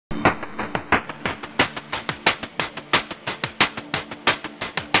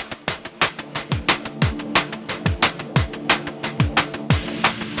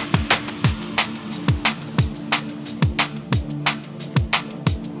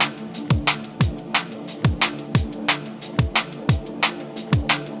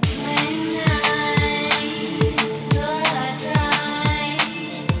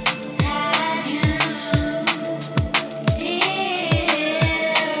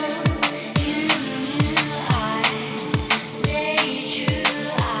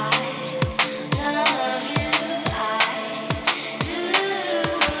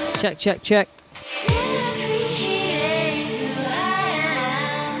Check, check, check.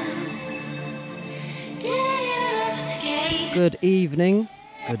 Good evening.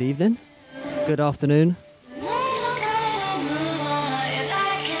 Good evening. Good afternoon.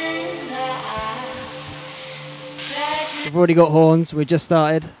 We've already got horns. We just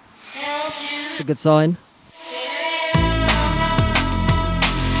started. It's a good sign.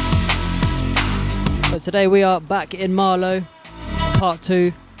 So today we are back in Marlow, part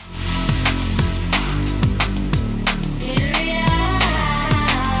 2.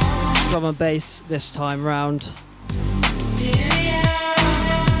 Drum and bass this time round.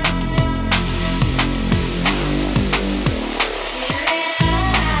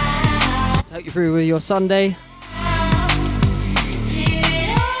 Take you through with your Sunday.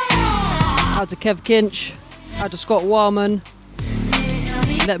 Out to Kev Kinch, out to Scott Warman.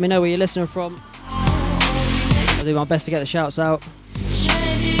 Let me know where you're listening from. I'll do my best to get the shouts out.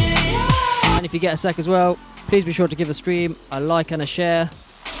 And if you get a sec as well, please be sure to give the stream a like and a share.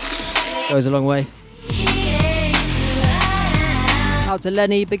 Goes a long way. Out to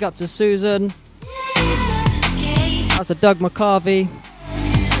Lenny, big up to Susan. Out to Doug McCarvey.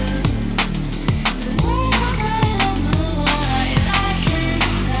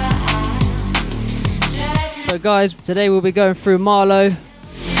 So guys, today we'll be going through Marlow.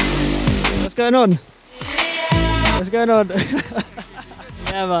 What's going on? What's going on?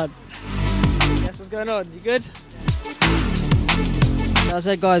 Yeah man. Yes, what's going on? You good? As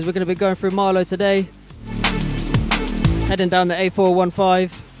I said guys, we're going to be going through Marlow today. Heading down the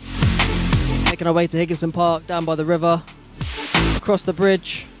A415. Making our way to Higginson Park, down by the river. Across the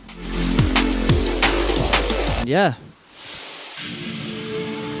bridge. And yeah.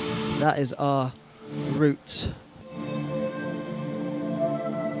 That is our route. So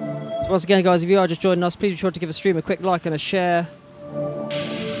once again guys, if you are just joining us, please be sure to give the stream a quick like and a share.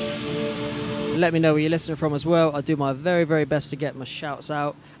 Let me know where you're listening from as well. I'll do my very, very best to get my shouts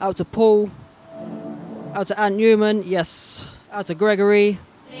out. Out to Paul. Out to Ant Newman. Yes. Out to Gregory.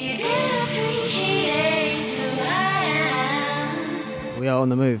 We are on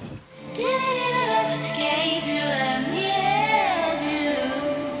the move.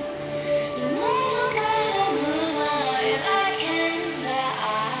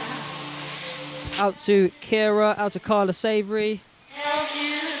 Out to Kira, out to Carla Savory.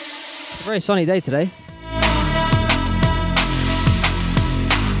 It's a very sunny day today.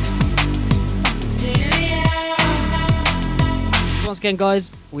 Once again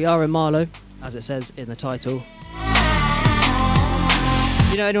guys, we are in Marlow, as it says in the title.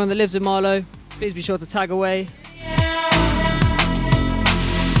 If you know anyone that lives in Marlow, please be sure to tag away.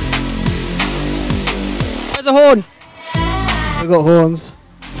 Where's a horn? We've got horns.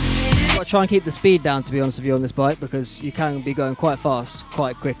 Got to try and keep the speed down, to be honest with you, on this bike, because you can be going quite fast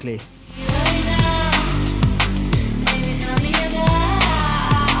quite quickly.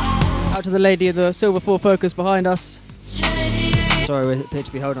 Out to the lady in the silver Ford Focus behind us. Sorry, we appear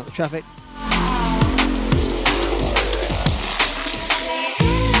to be holding up the traffic.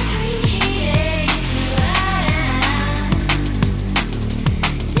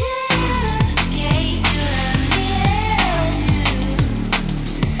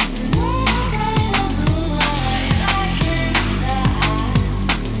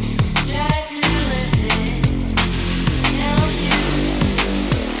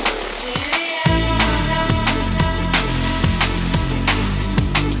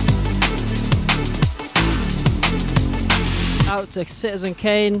 Out to Citizen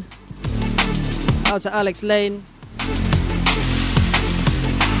Kane, out to Alex Lane.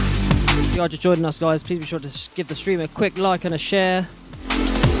 If you are just joining us guys, please be sure to give the stream a quick like and a share.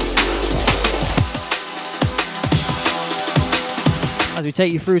 As we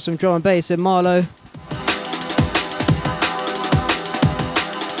take you through some drum and bass in Marlow.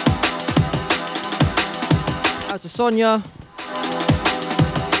 Out to Sonia.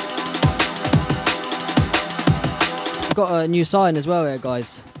 Got a new sign as well here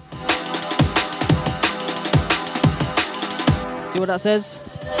guys. See what that says?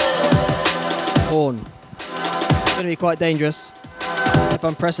 Horn. It's going to be quite dangerous if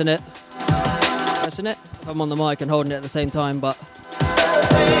I'm pressing it. If I'm on the mic and holding it at the same time, but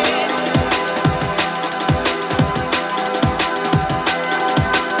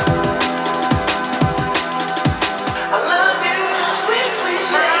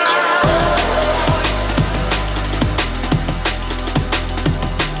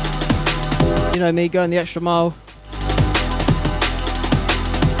you know me, going the extra mile.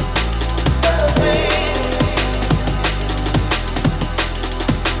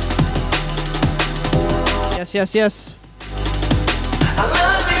 Yes, yes, yes.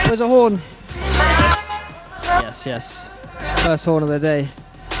 Where's a horn? Yes, yes. First horn of the day.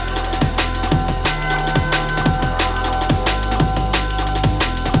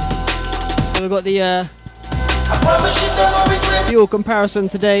 So we've got the fuel comparison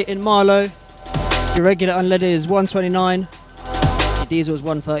today in Marlow. Your regular unleaded is 129. Your diesel is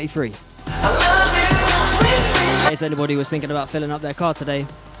 133. In case anybody was thinking about filling up their car today,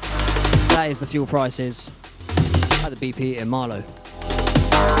 that is the fuel prices at the BP in Marlow.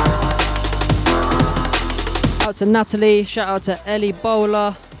 Out to Natalie, shout out to Ellie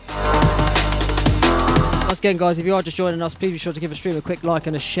Bowler. Once again guys, if you are just joining us, please be sure to give the stream a quick like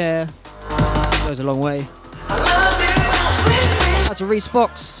and a share. It goes a long way. Out to Reese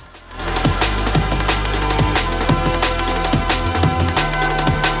Fox.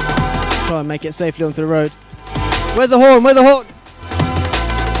 Try and make it safely onto the road. Where's the horn? Where's the horn?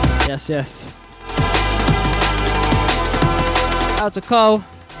 Yes, yes. Out to Carl.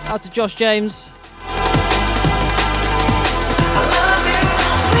 Out to Josh James.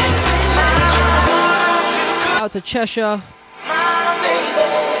 Out to Cheshire.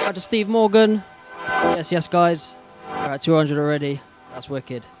 Out to Steve Morgan. Yes, yes, guys. We're at 200 already. That's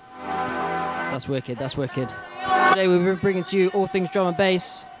wicked. That's wicked. That's wicked. Today we've been bringing to you all things drum and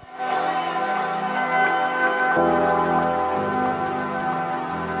bass.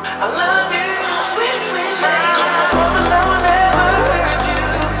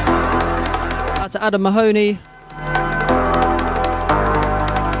 Out to Adam Mahoney.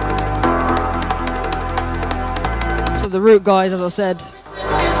 So the route, guys, as I said,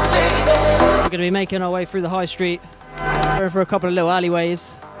 we're going to be making our way through the high street, going through a couple of little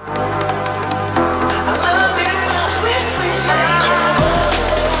alleyways.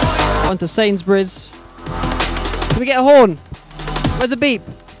 On to Sainsbury's. Can we get a horn? Where's a beep?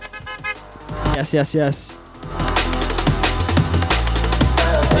 Yes, yes, yes.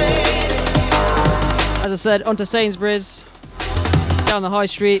 As I said, onto Sainsbury's, down the high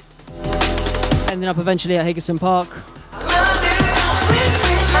street, ending up eventually at Higginson Park.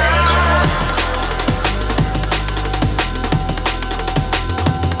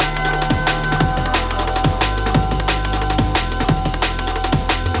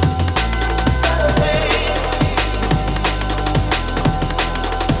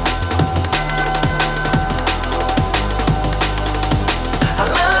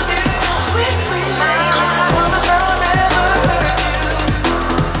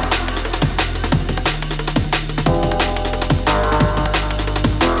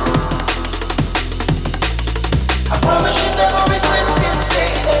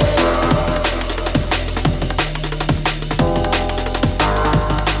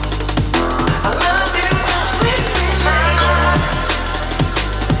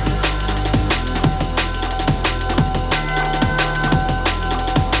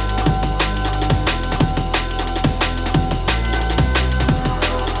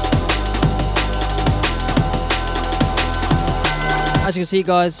 As you can see,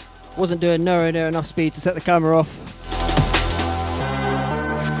 guys, wasn't doing nowhere near enough speed to set the camera off.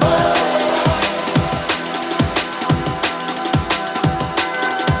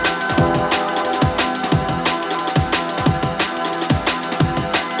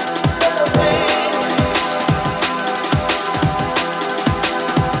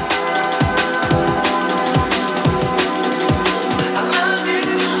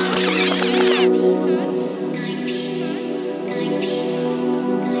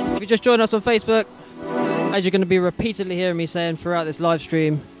 Just join us on Facebook, as you're going to be repeatedly hearing me saying throughout this live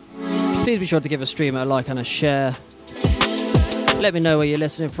stream. Please be sure to give a stream a like and a share. Let me know where you're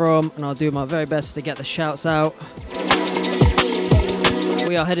listening from and I'll do my very best to get the shouts out.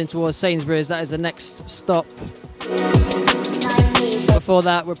 We are heading towards Sainsbury's, that is the next stop. Before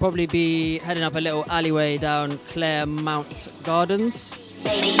that we'll probably be heading up a little alleyway down Claremont Gardens.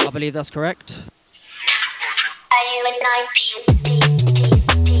 I believe that's correct. Are you in 90s?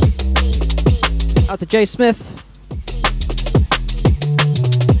 Out to Jay Smith.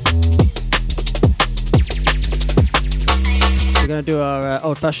 We're going to do our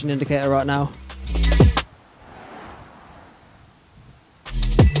old-fashioned indicator right now.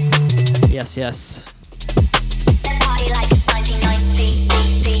 Yes, yes.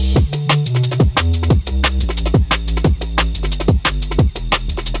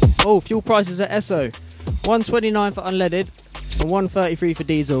 Oh, fuel prices at Esso. 129 for unleaded and 133 for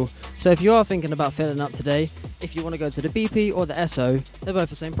diesel. So if you are thinking about filling up today, if you want to go to the BP or the Esso, they're both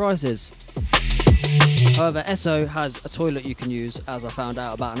the same prices. However, Esso has a toilet you can use, as I found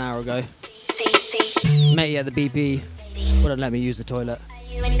out about an hour ago. Matey at the BP wouldn't let me use the toilet,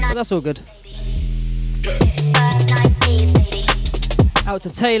 but that's all good. Out to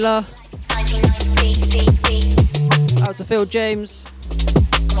Taylor. Out to Phil James.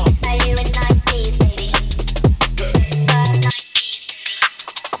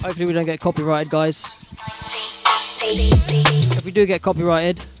 Hopefully we don't get copyrighted, guys. If we do get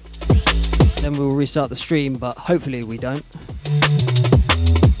copyrighted, then we'll restart the stream, but hopefully we don't.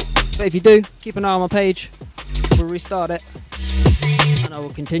 But if you do, keep an eye on my page. We'll restart it. And I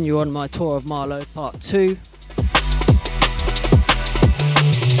will continue on my tour of Marlow, part 2.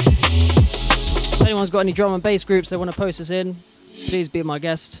 If anyone's got any drum and bass groups they want to post us in, please be my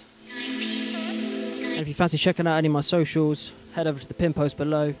guest. And if you fancy checking out any of my socials, head over to the pin post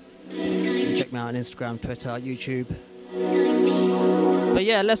below. You can check me out on Instagram, Twitter, YouTube. But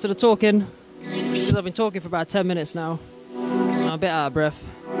yeah, less of the talking, because I've been talking for about 10 minutes now. And I'm a bit out of breath.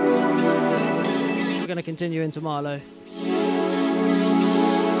 We're going to continue into Marlow.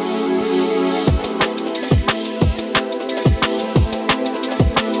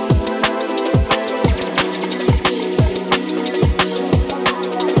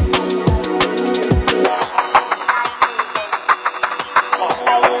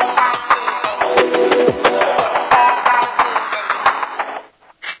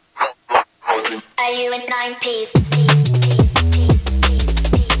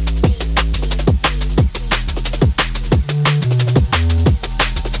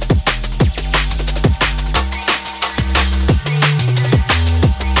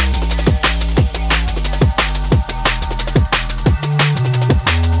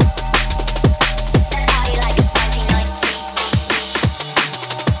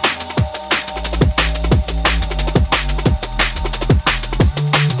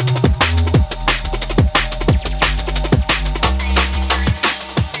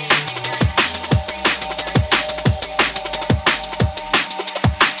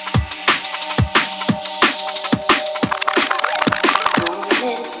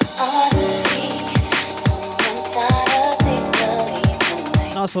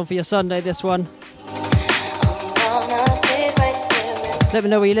 Nice one for your Sunday, this one. Let me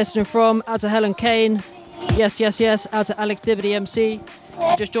know where you're listening from. Out to Helen Kane. Yes, yes, yes. Out to Alex Dibbity MC.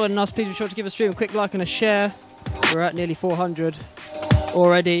 Just joining us. Please be sure to give a stream a quick like and a share. We're at nearly 400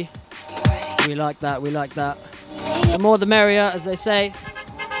 already. We like that, we like that. The more the merrier, as they say.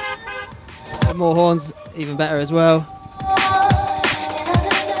 The more horns, even better as well.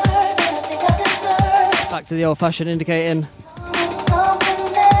 Back to the old-fashioned indicating.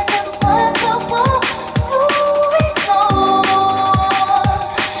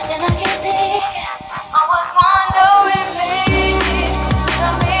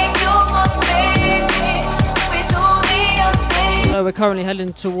 So we're currently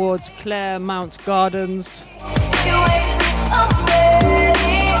heading towards Claremont Gardens.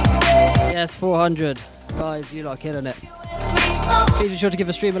 Yes, 400. Guys, you lot are killing it. Please be sure to give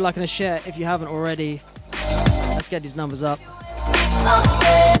a stream a like and a share if you haven't already. Let's get these numbers up.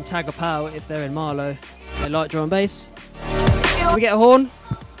 And tag a pal if they're in Marlow. They like drum and bass. Can we get a horn?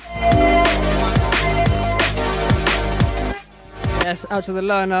 Yes, out to the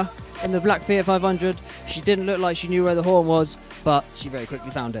learner in the black Fiat 500. She didn't look like she knew where the horn was, but she very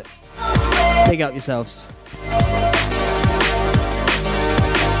quickly found it. Big up yourselves.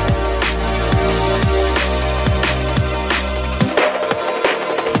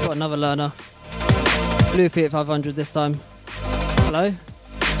 Got another learner. Blue Fiat 500 this time. Hello?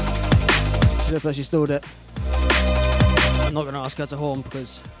 She looks like she stalled it. I'm not going to ask her to horn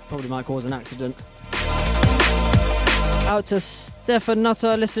because probably might cause an accident. Out to Stefan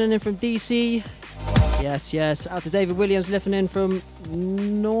Nutter listening in from DC. Yes, yes. Out to David Williams listening in from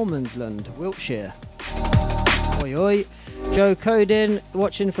Normansland, Wiltshire. Oi, oi. Joe Codin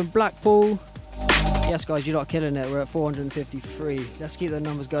watching from Blackpool. Yes, guys, you're not killing it. We're at 453. Let's keep the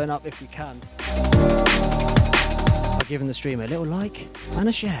numbers going up if we can. By giving the stream a little like and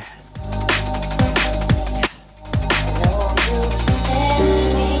a share.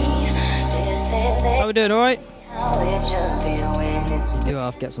 How we doing, alright? You do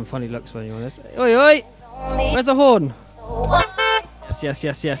have to get some funny looks when you're on this. Oi, oi! Where's the horn? Yes, yes,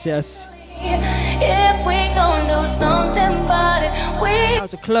 yes, yes, yes. Out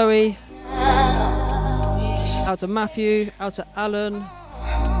to Chloe. Out to Matthew. Out to Alan.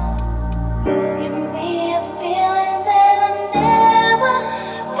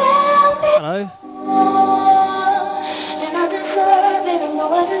 Hello.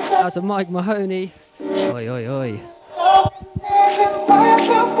 Out to Mike Mahoney. Oi, oi, oi.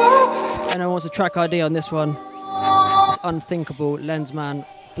 Anyone wants a track ID on this one? It's Unthinkable Lensman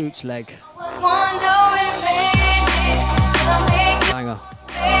Bootleg. Banger.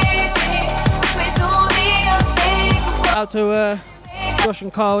 Out to Josh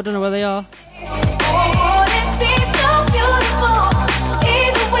and Carl, don't know where they are.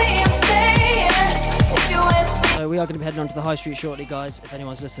 So we are going to be heading on to the high street shortly, guys, if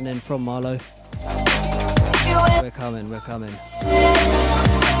anyone's listening from Marlow. We're coming, we're coming.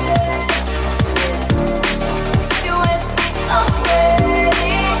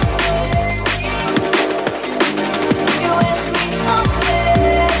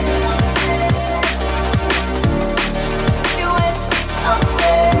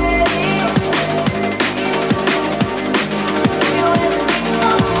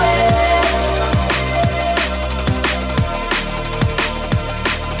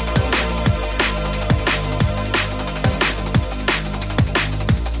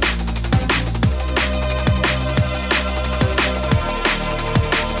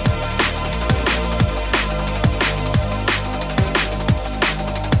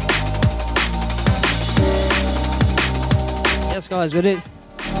 Guys, we're nearly,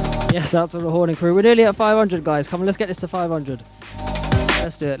 yes, out to the Horning crew. We're nearly at 500, guys. Come on, let's get this to 500.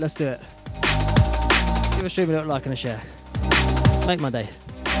 Let's do it, let's do it. Give a stream a little like and a share. Make my day.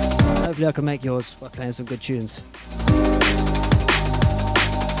 Hopefully I can make yours by playing some good tunes.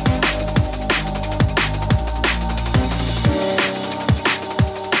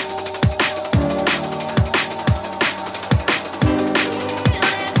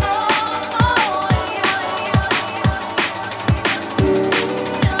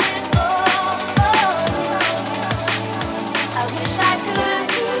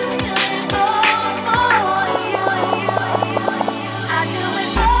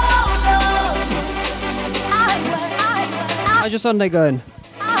 How's your Sunday going?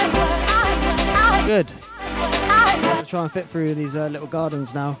 Good. I'll try and fit through these little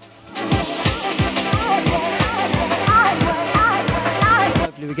gardens now.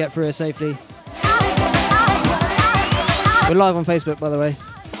 Hopefully we get through it safely. We're live on Facebook, by the way.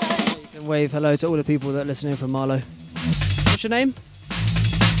 You can wave hello to all the people that are listening from Marlow. What's your name?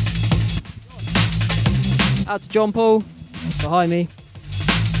 Out to John Paul, behind me.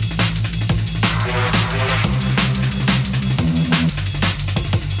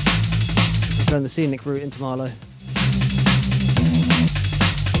 Going the scenic route into Marlow.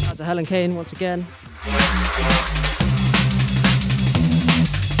 Out to Helen Kane once again.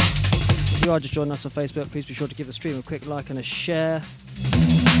 If you are just joining us on Facebook, please be sure to give the stream a quick like and a share.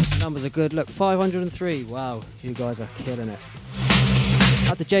 Numbers are good. Look, 503. Wow, you guys are killing it.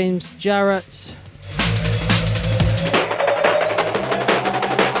 Out to James Jarrett.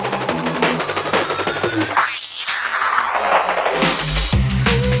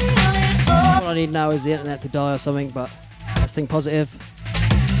 All I need now is the internet to die or something, but let's think positive.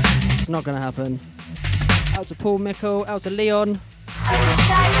 It's not going to happen. Out to Paul Mickle, out to Leon.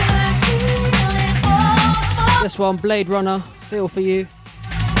 This one, Blade Runner, feel for you.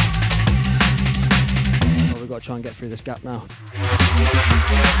 Oh, we've got to try and get through this gap now.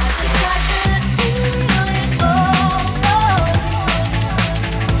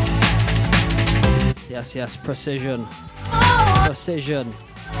 Yes, yes, precision. Precision.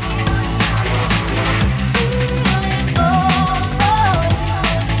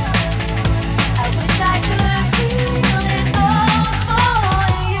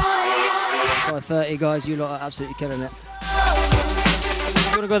 By 30, guys, you lot are absolutely killing it. If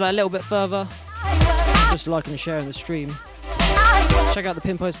you want to go that a little bit further, just liking and sharing the stream. Check out the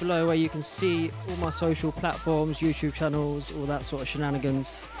pin post below where you can see all my social platforms, YouTube channels, all that sort of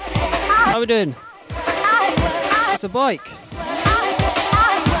shenanigans. How are we doing? It's a bike.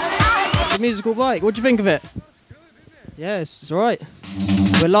 It's a musical bike. What do you think of it? Yeah, it's alright.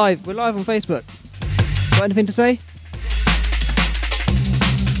 We're live on Facebook. Got anything to say?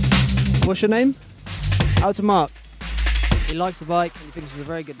 What's your name? Out to Mark. He likes the bike and he thinks it's a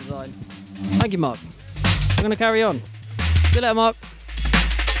very good design. Thank you, Mark. I'm going to carry on. See you later, Mark.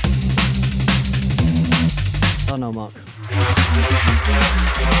 Oh no, Mark.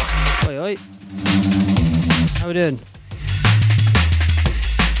 Oi, oi. How we doing?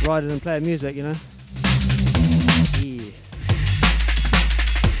 Riding and playing music, you know? Yeah.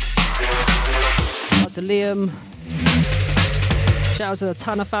 Out to Liam. Shout out to the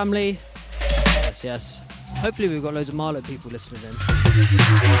Tanner family. Yes, yes. Hopefully we've got loads of Marlow people listening in.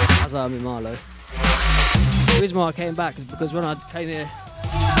 As I am in Marlow. The reason why I came back is because when I came here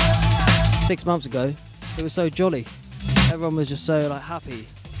 6 months ago, it was so jolly. Everyone was just so like happy.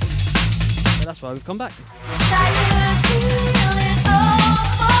 So that's why we've come back.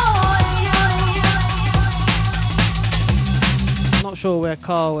 Not sure where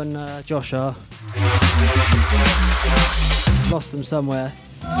Carl and Josh are. Lost them somewhere.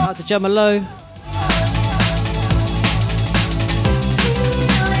 Out to Gemma Lowe.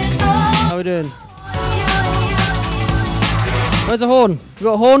 we doing? Where's the horn? You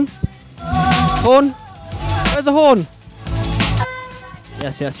got a horn? Horn? Where's the horn?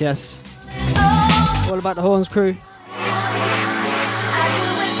 Yes, yes, yes. All about the horns, crew.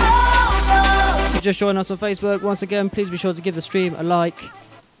 If you just joined us on Facebook, once again, please be sure to give the stream a like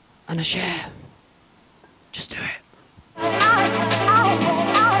and a share. Just do it.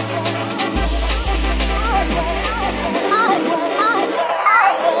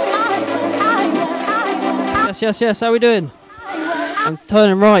 Yes, yes, yes. How we doing? I'm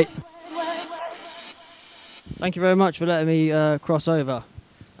turning right. Thank you very much for letting me cross over.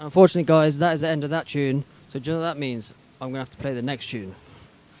 Unfortunately, guys, that is the end of that tune. So do you know what that means? I'm going to have to play the next tune.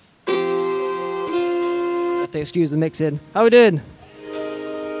 Have to excuse the mixing. How we doing?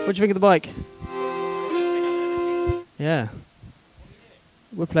 What do you think of the bike? Yeah.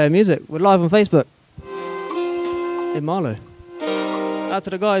 We're playing music. We're live on Facebook. In Marlow. Out to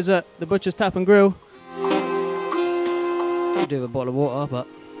the guys at the Butcher's Tap and Grill. Could do with a bottle of water, but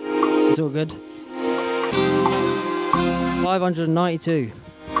it's all good. 592.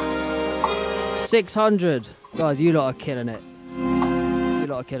 600. Guys, you lot are killing it. You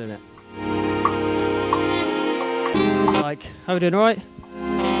lot are killing it. Like, how we doing, alright?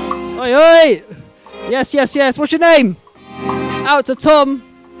 Oi, oi! Yes, yes, yes. What's your name? Out to Tom.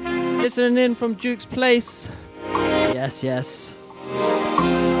 Listening in from Duke's Place. Yes, yes.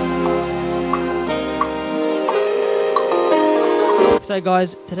 So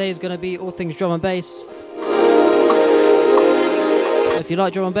guys, today is going to be all things drum and bass. So if you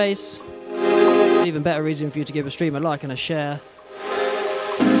like drum and bass, it's an even better reason for you to give a stream a like and a share.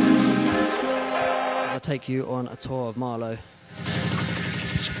 I'll take you on a tour of Marlow.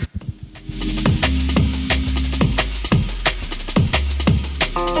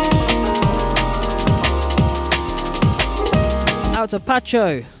 Out to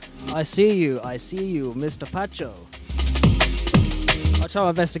Pacho. I see you, Mr. Pacho. I'll try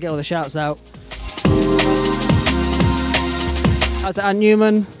my best to get all the shouts out. Out to Ann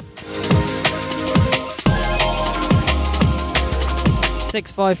Newman.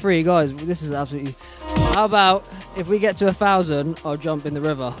 653, guys, this is absolutely... How about if we get to 1,000, I'll jump in the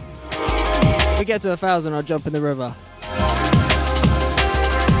river. If we get to 1,000, I'll jump in the river.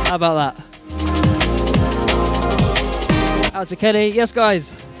 How about that? Out to Kelly. Yes,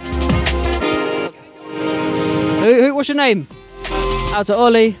 guys. What's your name? Out to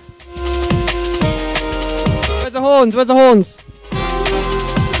Ollie. Where's the horns? Where's the horns?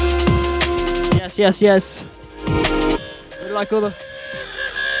 Yes, yes, yes. We like all the...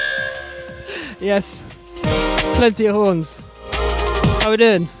 Yes. Plenty of horns. How we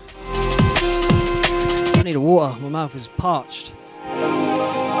doing? I need a water. My mouth is parched.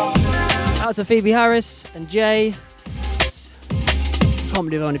 Out to Phoebe Harris and Jay. Can't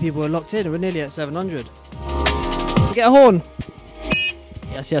believe how many people are locked in. We're nearly at 700. We get a horn.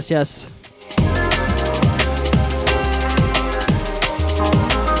 Yes, yes, yes.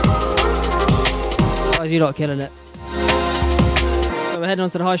 Guys, you lot are killing it. So we're heading on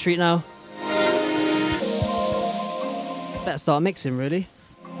to the high street now. Better start mixing, really.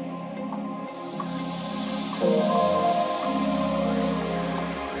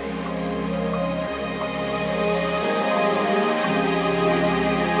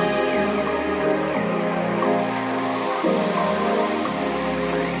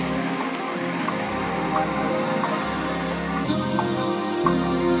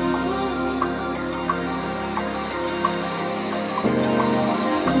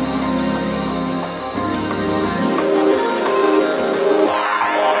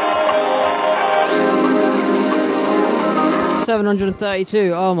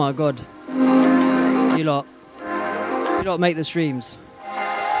 $732. Oh my god. You lot make the streams.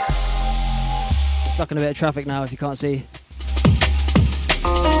 Stuck in a bit of traffic now if you can't see.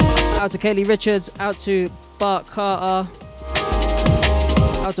 Out to Kaylee Richards, out to Bart Carter,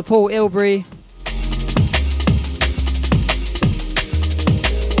 out to Paul Ilbury.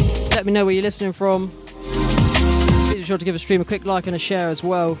 Let me know where you're listening from. Please be sure to give a stream a quick like and a share as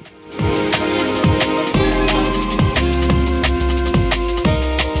well.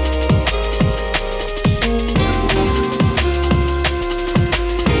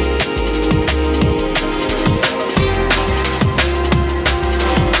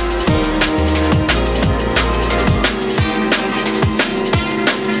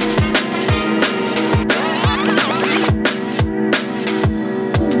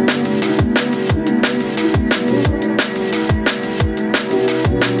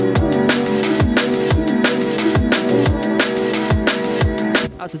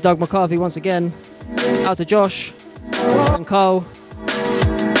 To Doug McCarthy once again, out to Josh and Carl.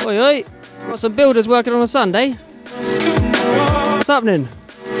 Oi, oi. Got some builders working on a Sunday. What's happening?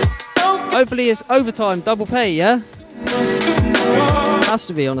 Hopefully it's overtime, double pay, yeah? Has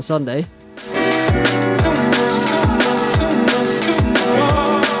to be on a Sunday.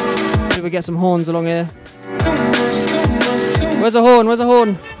 Maybe we get some horns along here. Where's a horn? Where's a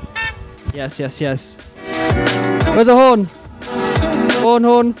horn? Yes, yes, yes. Where's a horn? Horn,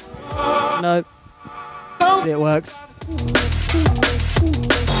 horn. No. It works.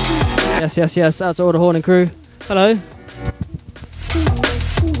 Yes, yes, yes. That's all the horning crew. Hello.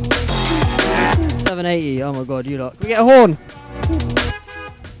 780. Oh my god, you lot. Can we get a horn?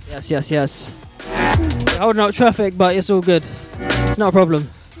 Yes, yes, yes. We're holding up traffic, but it's all good. It's not a problem.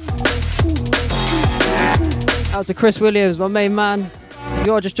 Out to Chris Williams, my main man. If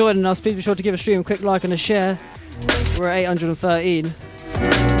you are just joining us, please be sure to give a stream a quick like and a share. We're at 813.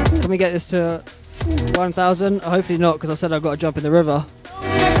 Can we get this to 1,000? Hopefully not, because I said I've got to jump in the river.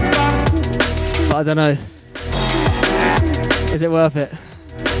 But I don't know. Is it worth it?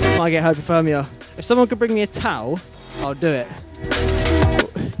 Might get hypothermia. If someone could bring me a towel, I'll do it.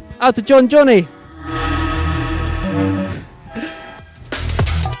 Out to Johnny.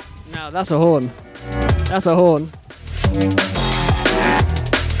 Now that's a horn. That's a horn.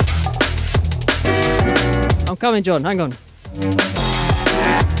 I'm coming, John. Hang on.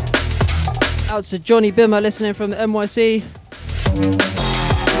 Out to Johnny Bimmer listening from the NYC.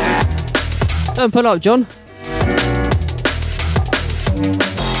 Don't pull up, John.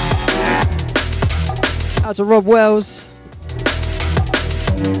 Out to Rob Wells.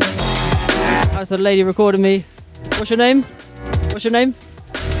 Out to the lady recording me. What's your name? What's your name?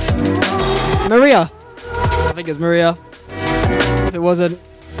 Maria. I think it's Maria. If it wasn't,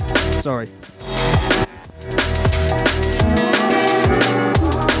 sorry.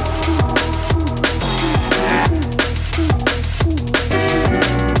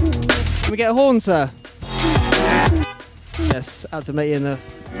 Can we get a horn, sir? Yes, out to meet in the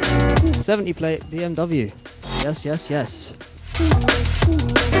 70 plate BMW. Yes, yes, yes.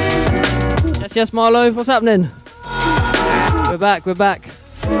 Yes, yes, Marlow. What's happening? We're back, we're back.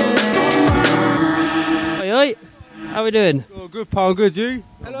 Oi, oi. How we doing? Oh, good, pal, good, you?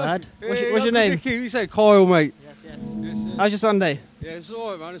 Not bad. What's your name? You say Kyle, mate. Yes, yes. How's your Sunday? Yeah, it's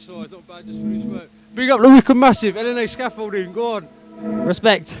alright, man, it's alright. Not bad, just finished work. Big up the Wicked Massive, LNA Scaffolding, go on.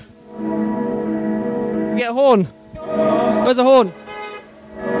 Respect. Get a horn. Where's a horn?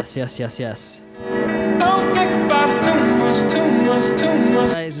 Yes, yes, yes, yes. Don't think about it too much, too much, too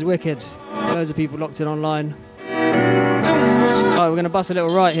much. Hey, this is wicked. Loads of people locked in online. Too much, Right, we're going to bust a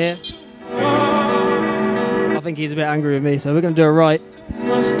little right here. I think he's a bit angry with me, so we're going to do a right.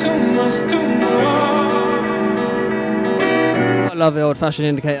 too much, too much. I love the old-fashioned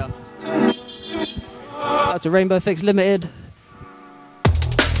indicator. Out to Rainbow Fix Limited.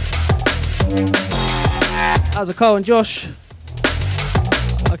 Out to Carl and Josh.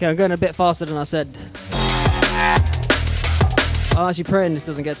 Okay, I'm going a bit faster than I said. I'm actually praying this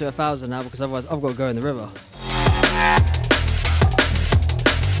doesn't get to 1,000 now, because otherwise I've got to go in the river.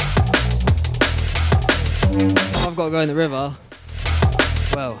 If I've got to go in the river,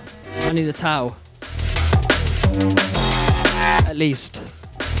 well, I need a towel. At least.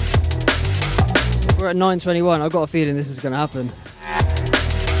 We're at 9:21. I've got a feeling this is going to happen.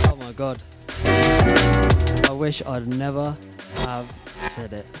 Oh my god. I wish I'd never have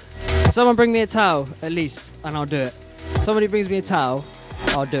said it. Someone bring me a towel, at least, and I'll do it. Somebody brings me a towel,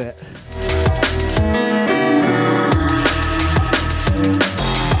 I'll do it.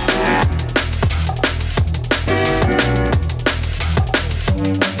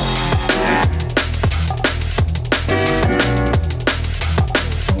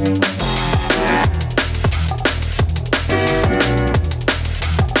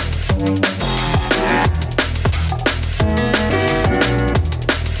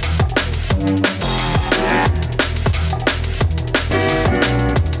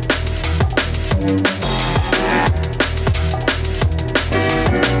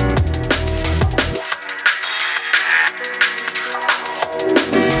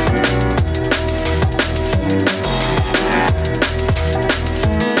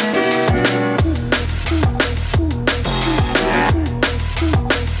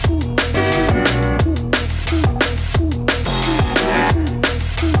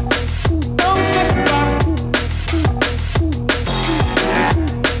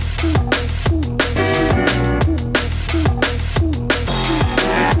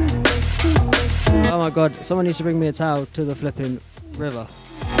 Oh my god, someone needs to bring me a towel to the flipping river.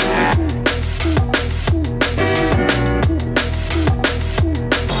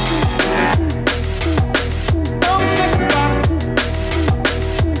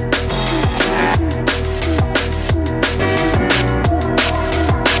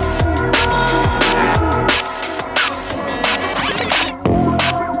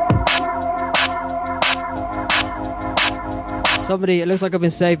 Somebody, it looks like I've been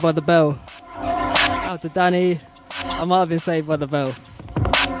saved by the bell. Out to Danny. I might have been saved by the bell.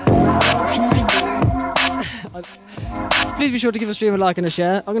 Please be sure to give the stream a like and a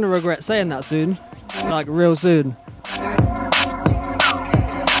share. I'm going to regret saying that soon. Like, real soon.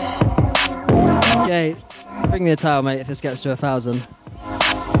 Okay, bring me a towel, mate, if this gets to 1,000.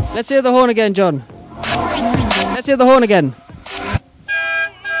 Let's hear the horn again, John. Let's hear the horn again.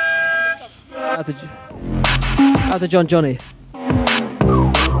 Out to John Johnny.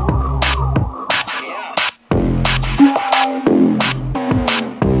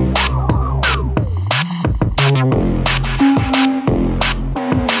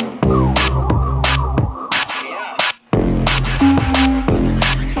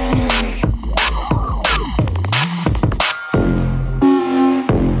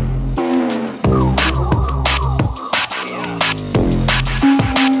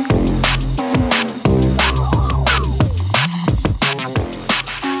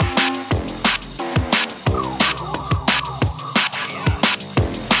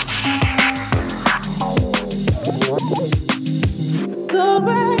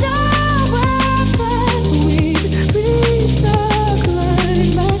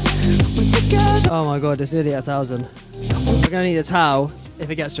 Oh my god, it's nearly 1,000. We're gonna need a towel if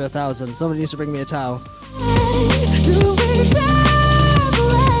it gets to 1,000. Somebody needs to bring me a towel.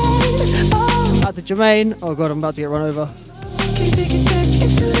 Out to Jermaine. Oh god, I'm about to get run over.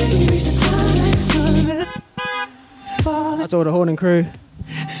 That's all the horn and crew. Don't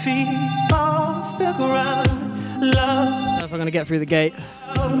know if I'm gonna get through the gate.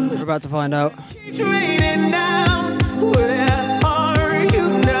 We're about to find out.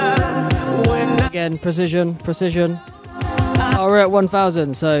 Again, precision. Oh, we're at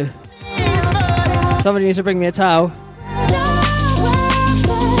 1,000, so somebody needs to bring me a towel.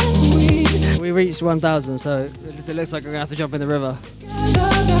 We reached 1,000, so it looks like we're gonna have to jump in the river.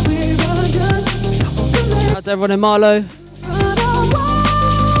 That's everyone in Marlow.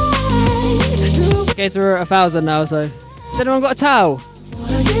 Okay, so we're at 1,000 now, so has anyone got a towel?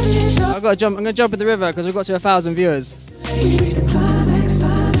 I've got to jump. I'm gonna jump in the river because we've got to 1,000 viewers.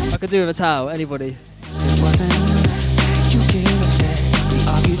 I could do with a towel, anybody.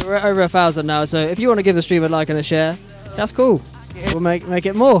 We're at over 1,000 now, so if you want to give the stream a like and a share, that's cool. We'll make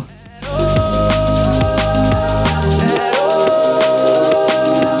it more.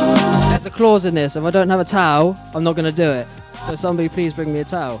 There's a clause in this. If I don't have a towel, I'm not going to do it. So somebody please bring me a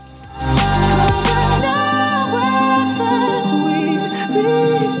towel.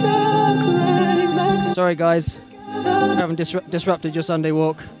 Sorry guys, I haven't disrupted your Sunday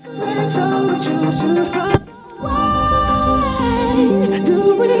walk.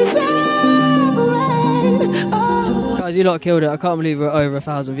 Guys, you lot killed it. I can't believe we're over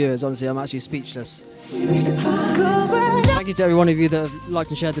 1,000 viewers. Honestly, I'm actually speechless. Thank you to every one of you that have liked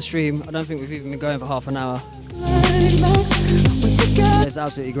and shared the stream. I don't think we've even been going for half an hour. It's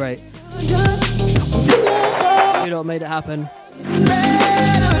absolutely great. You lot made it happen.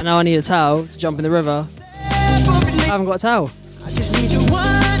 And now I need a towel to jump in the river. I haven't got a towel. I just need you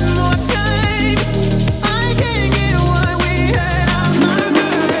one more time. I can't get what we had.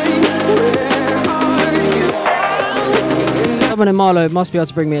 Someone in Marlow must be able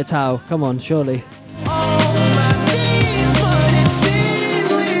to bring me a towel. Come on, surely.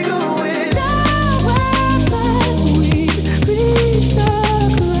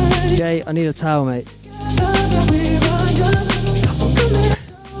 Jay, I need a towel, mate.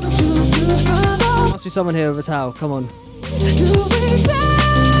 Must be someone here with a towel. Come on.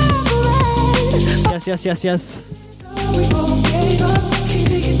 Yes.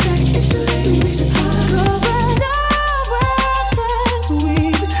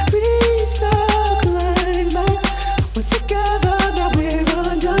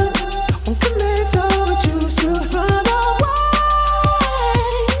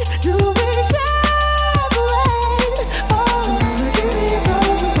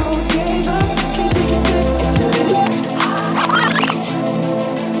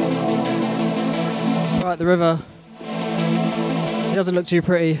 The river, it doesn't look too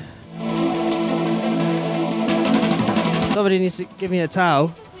pretty. Somebody needs to give me a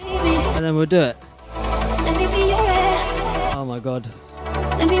towel and then we'll do it. Oh my god,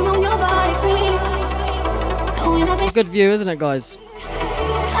 it's a good view, isn't it, guys?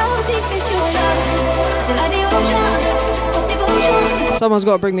 Someone's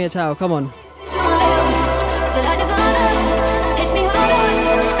got to bring me a towel, come on.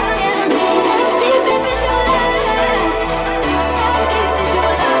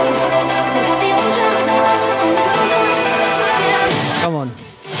 Come on.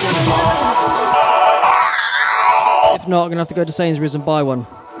 If not, I'm going to have to go to Sainsbury's and buy one.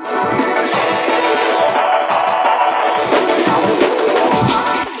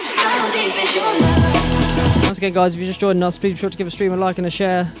 Once again, guys, if you're just joining us, please be sure to give a stream a like and a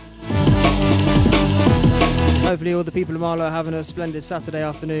share. Hopefully all the people in Marlow are having a splendid Saturday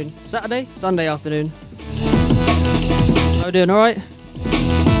afternoon. Saturday? Sunday afternoon. How are we doing, alright?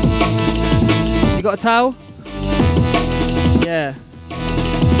 You got a towel? Yeah.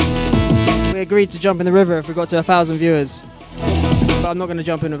 We agreed to jump in the river if we got to 1,000 viewers. But I'm not going to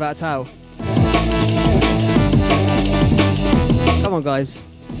jump in without a towel. Come on, guys.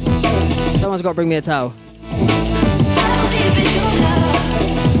 Someone's got to bring me a towel.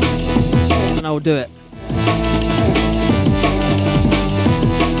 And I will do it.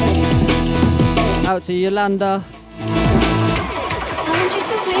 Out to Yolanda.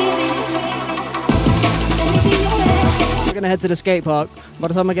 We're going to head to the skate park. By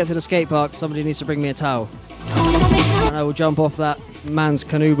the time I get to the skate park, somebody needs to bring me a towel. And I will jump off that man's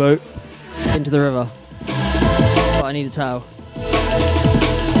canoe boat into the river. But I need a towel.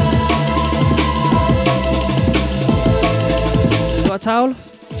 You got a towel?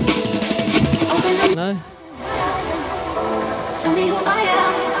 No?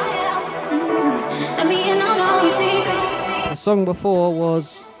 The song before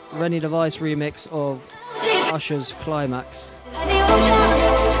was Rennie the Vice remix of Usher's Climax.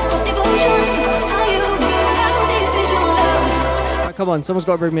 Right, come on, someone's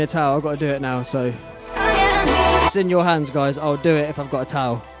got to bring me a towel. I've got to do it now, so it's in your hands, guys. I'll do it if I've got a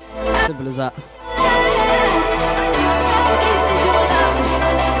towel. Simple as that.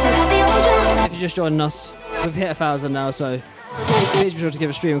 If you're just joining us, we've hit 1,000 now, so please be sure to give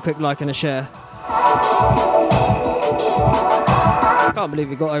a stream a quick like and a share. I can't believe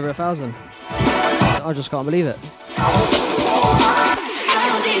we got over 1,000. I just can't believe it.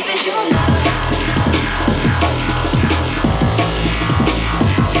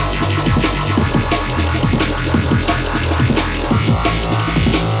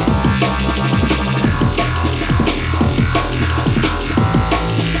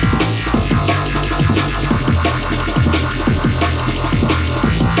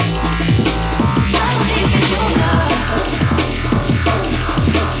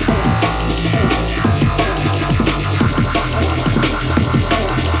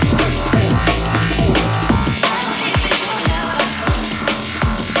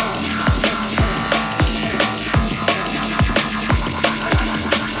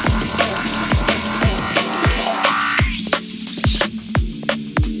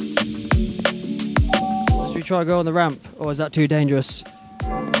 Try to go on the ramp, or is that too dangerous?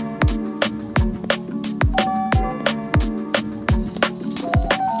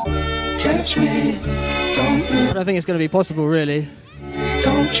 Catch me, don't you? I don't think it's going to be possible, really.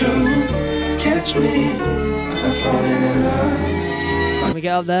 Don't you catch me? I'm falling in love. Can we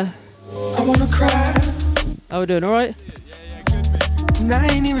get up there? I wanna cry. How are we doing? All right? Yeah, I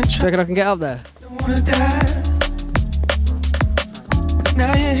ain't even reckon I can get up there? Don't wanna die.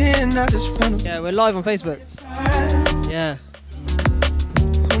 Now you're here and I just wanna... Yeah, we're live on Facebook. Yeah.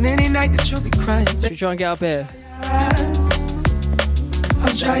 On any night that you'll be crying. Should we try and get up here?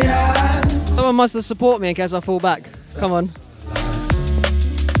 I'll try. Someone must have support me in case I fall back. Come on.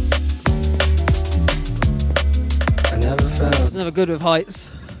 I never felt. It's never good with heights.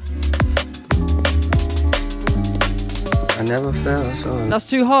 I never felt so. That's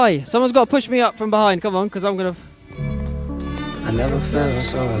too high. Someone's got to push me up from behind. Come on, because I'm gonna. I never felt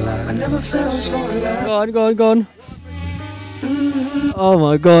so alive. I never felt so alive. Go on, go on, go on. Oh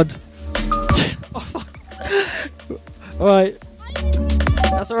my god. Alright.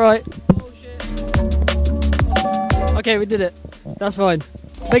 That's alright. Okay, we did it. That's fine.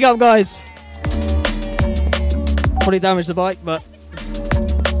 Big up, guys. Probably damaged the bike, but...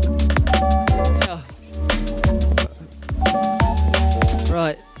 yeah.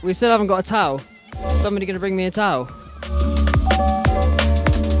 Right. We still haven't got a towel. Somebody gonna bring me a towel?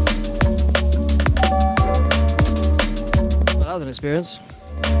 That was an experience.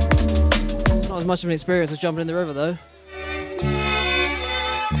 Not as much of an experience as jumping in the river, though.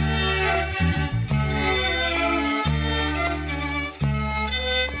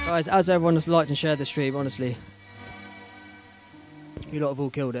 Guys, as everyone has liked and shared the stream, honestly, you lot have all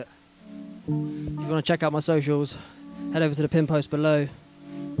killed it. If you want to check out my socials, head over to the pin post below.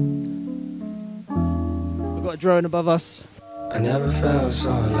 We've got a drone above us. I never felt so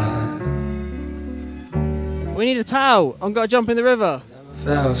alive. We need a towel. I've got to jump in the river.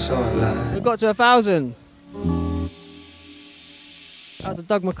 Felt so alive. We've got to 1,000. Out to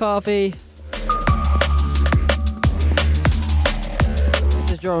Doug McCarthy.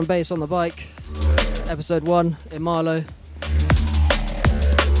 This is drum and bass on the bike. episode 1 in Marlow. I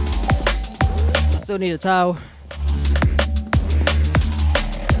still need a towel.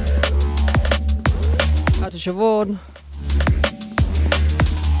 Out to Siobhan.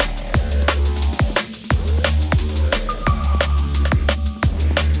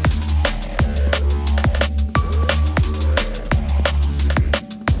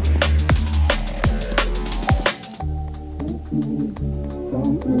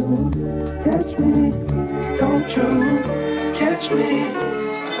 Catch me, don't you catch me.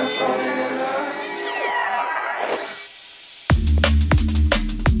 I'm falling in love.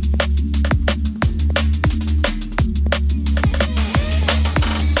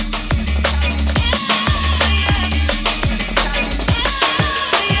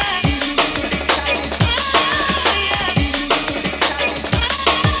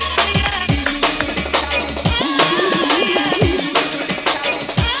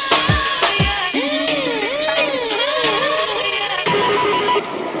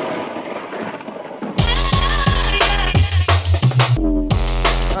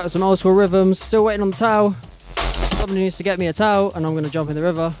 That was some old school rhythms. Still waiting on the towel. Somebody needs to get me a towel and I'm going to jump in the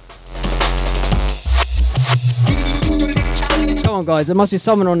river. Come on guys, there must be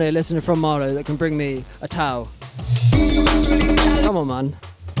someone on here listening from Marlow that can bring me a towel. Come on man.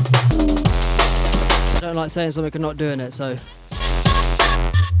 I don't like saying something and not doing it, so. If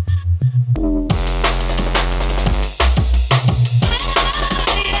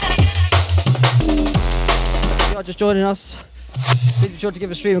you are just joining us, be sure to give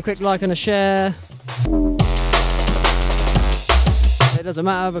the stream a quick like and a share. It doesn't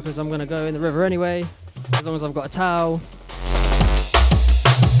matter because I'm going to go in the river anyway, as long as I've got a towel.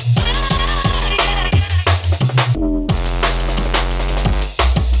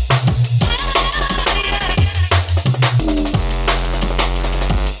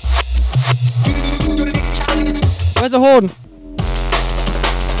 Where's the horn?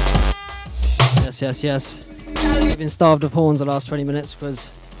 Yes, yes, yes. I've been starved of horns the last 20 minutes because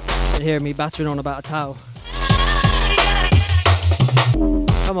you've been hearing me battering on about a towel.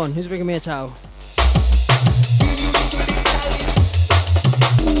 Come on, who's bringing me a towel?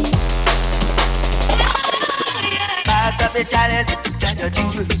 Pass up the chalice,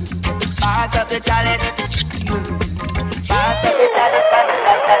 pass up the chalice, pass up the chalice.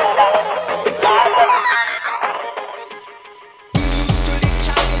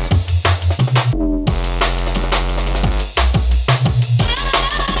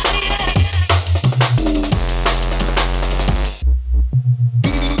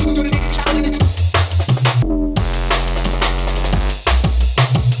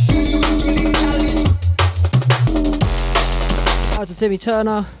 Out to Timmy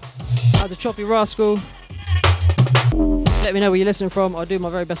Turner, out to Choppy Rascal. Let me know where you're listening from. I'll do my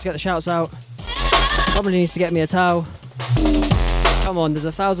very best to get the shouts out. Somebody needs to get me a towel. Come on, there's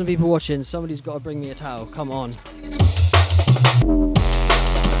 1,000 people watching. Somebody's got to bring me a towel. Come on.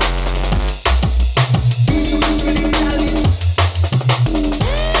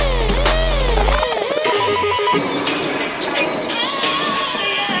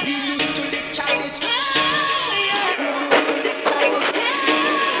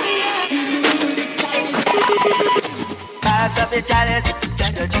 Pass up the chalice,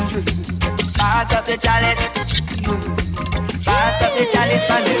 pass up the chalice, pass up the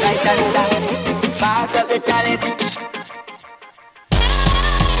chalice on the right hand side, pass up the chalice.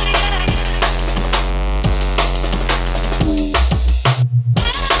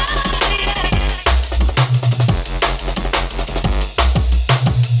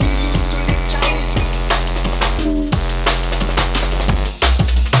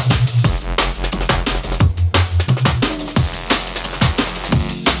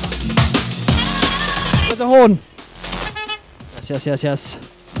 Where's the horn? Yes, yes, yes, yes.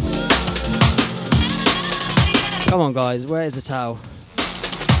 Come on guys, where is the towel?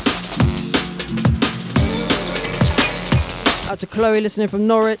 Out to Chloe listening from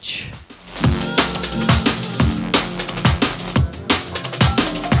Norwich.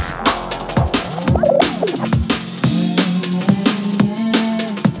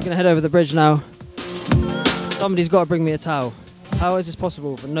 I'm gonna head over the bridge now. Somebody's got to bring me a towel. How is this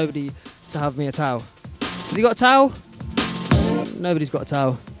possible for nobody to have me a towel? Have you got a towel? Nobody's got a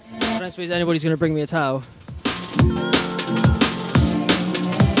towel. I don't suppose anybody's going to bring me a towel.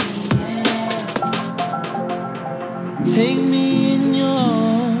 Take me in your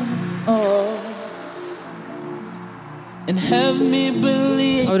arms and have me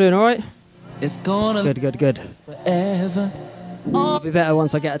believe. How are we doing, alright? It's gonna Good. forever. It'll be better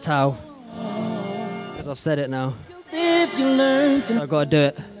once I get a towel. Because I've said it now. If you learn to So I've got to do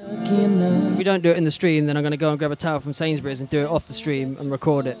it. If we don't do it in the stream, then I'm going to go and grab a towel from Sainsbury's and do it off the stream and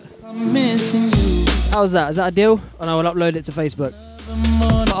record it. How's that? Is that a deal? And I will upload it to Facebook.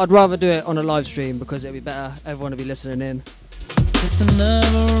 But I'd rather do it on a live stream because it'll be better. Everyone will be listening in. It's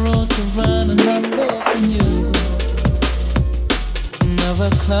another road to run and I'm loving you. Another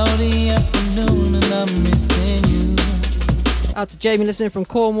cloudy afternoon and I'm missing you. Out to Jamie listening from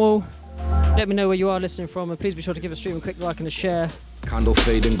Cornwall. Let me know where you are listening from, and please be sure to give a stream a quick like and a share. Candle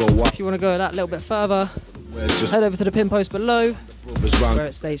fade and go wild. If you want to go that little bit further, head over to the pin post below where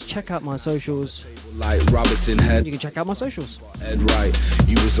it states check out my socials. Like Robertson head. You can check out my socials. Head right,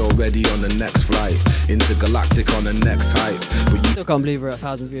 you was already on the next flight, intergalactic on the next hype. But you Still can't believe we're at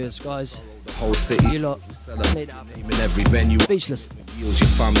 1,000 viewers, guys. the whole city. You lot made it happen. In every venue. Speechless. Your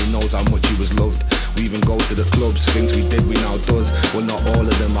family knows how much you was loved. We even go to the clubs, things we did we now does. Well, not all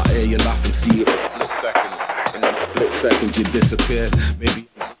of them. I hear you laugh and see you. In a split second you disappear. Maybe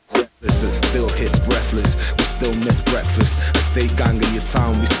this is still hits breathless. We still miss breakfast. A state gang in your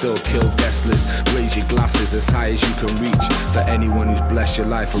town, we still kill guest list. Raise your glasses as high as you can reach. For anyone who's blessed your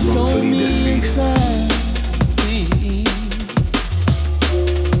life or wrongfully deceased.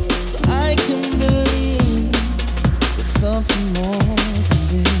 I can believe there's something more than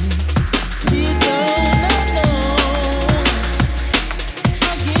this. Deep down I know I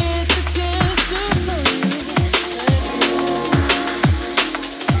get the chance to tell you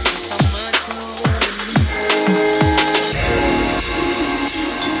how much you want me.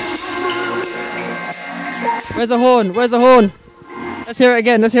 Where's the horn? Where's the horn? Let's hear it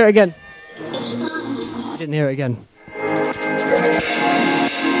again. Let's hear it again. I didn't hear it again.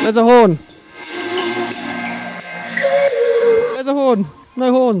 Where's the horn? Where's the horn?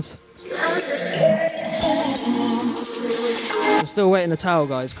 No horns. I'm still waiting a towel,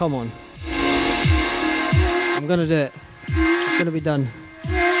 guys. Come on. I'm gonna do it. It's gonna be done.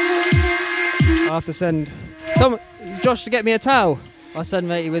 I'll have to send Josh to get me a towel. I'll send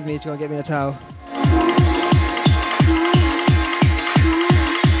matey with me to go and get me a towel.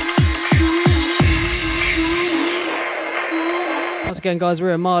 Once again, guys,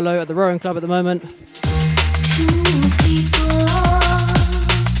 we're in Marlow at the rowing club at the moment.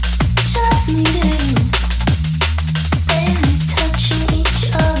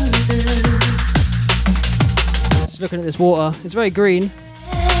 Just looking at this water, it's very green.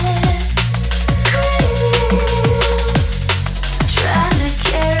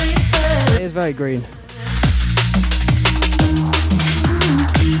 It is very green.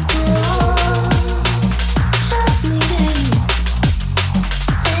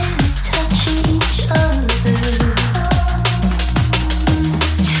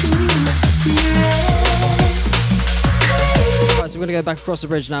 So we're going to go back across the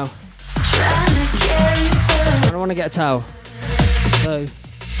bridge now. I don't want to get a towel. So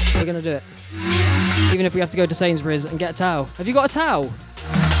we're going to do it. Even if we have to go to Sainsbury's and get a towel. Have you got a towel?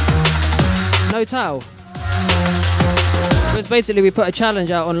 No towel. Because basically we put a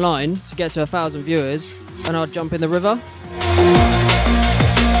challenge out online to get to 1,000 viewers and I'll jump in the river.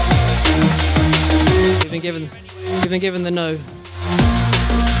 We've been given the no.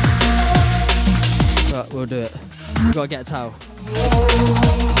 But we'll do it. We've got to get a towel.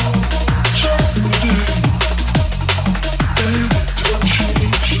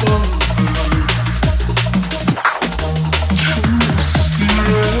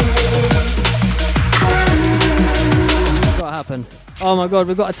 What's got to happen? Oh my god,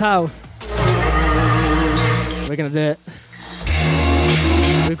 we've got a towel. We're gonna do it.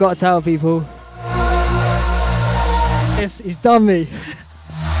 We've got a towel, people. Yes, he's done me.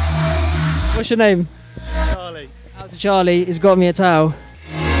 What's your name? Charlie. Out to Charlie, he's got me a towel.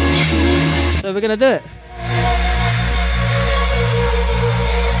 So we're gonna do it.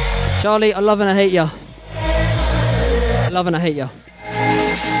 Charlie, I love and I hate ya. I love and I hate ya.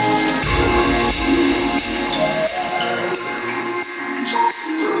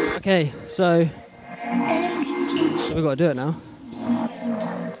 Okay, so we've got to do it now.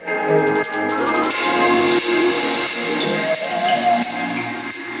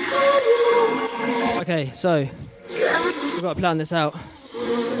 Okay, so we've got to plan this out. We've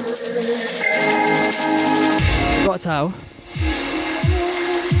got a towel.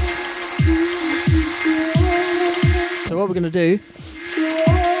 So what we're going to do...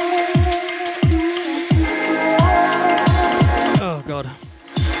 Oh God.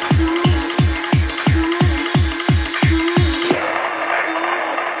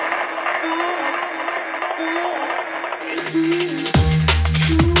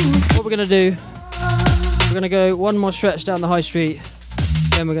 What we're going to do, we're going to go one more stretch down the high street,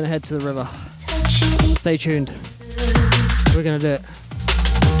 then we're going to head to the river. Stay tuned. We're going to do it.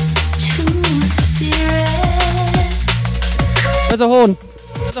 Where's a horn?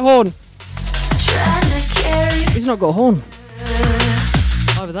 Where's a horn? He's not got a horn.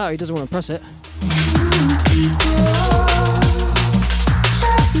 Either that or he doesn't want to press it.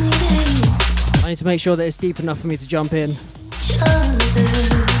 I need to make sure that it's deep enough for me to jump in.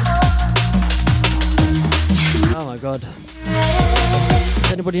 Oh my god.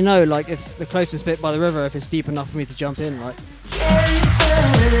 Does anybody know, like, if the closest bit by the river, if it's deep enough for me to jump in, like?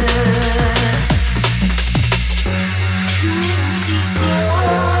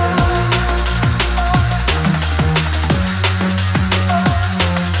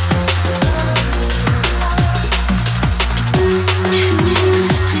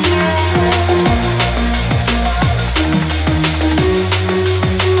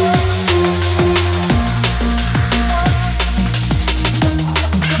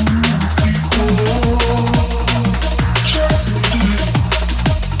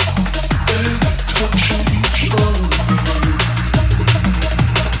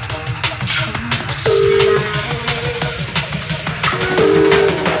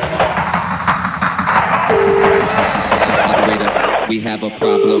 We have a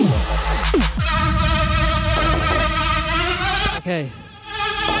problem. Okay.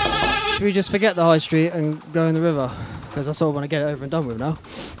 Should we just forget the high street and go in the river? Because I sort of want to get it over and done with now.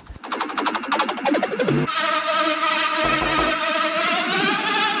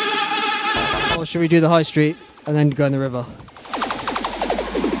 Or should we do the high street and then go in the river?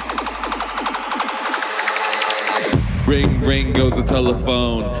 Ring, ring goes the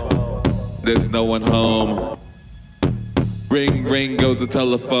telephone. There's no one home. Ring, ring goes the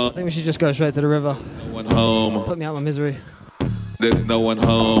telephone. I think we should just go straight to the river. No one home. Put me out of my misery. There's no one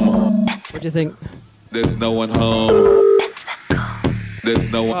home. What do you think? There's no one home.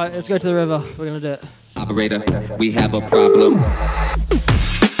 There's no one. Alright, let's go to the river. We're gonna do it. Operator, we have a problem. We're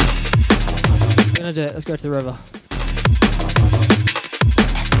gonna do it. Let's go to the river.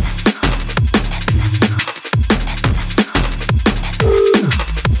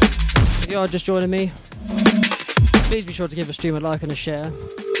 If you are just joining me, please be sure to give the stream a like and a share.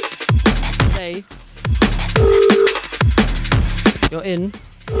 Today, you're in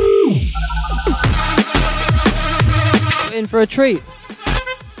for a treat.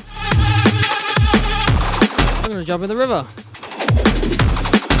 I'm gonna jump in the river.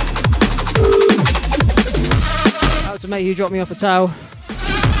 Out to mate who dropped me off a towel.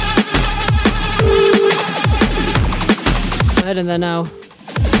 I'm heading there now.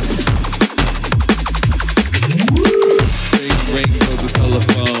 Ring goes the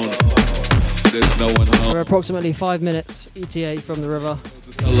telephone. There's no one home. We're approximately 5 minutes ETA from the river.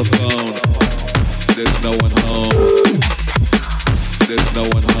 The telephone. There's no one home. There's no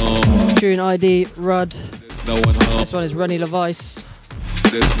one home. Tune ID, Rudd. There's no one home. This one is Rennie LeVice.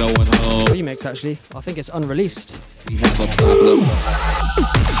 There's no one home. Remix actually. I think it's unreleased. We have a problem.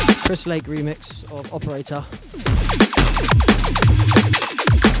 Chris Lake remix of Operator.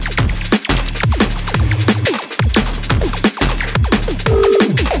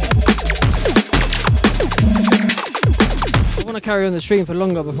 I want to carry on the stream for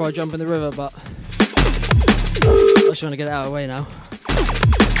longer before I jump in the river, but I just want to get it out of the way now.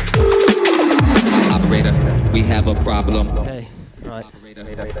 Operator, we have a problem. Okay, right.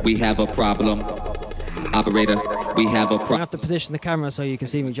 We have a problem. Operator, we have a I problem. have to position the camera so you can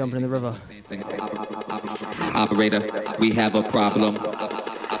see me jumping in the river. Operator, we have a problem.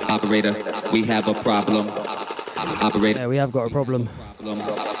 Operator, we have a problem. Operator, Yeah, we have got a problem.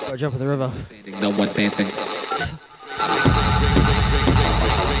 Got to jump in the river. no one's dancing.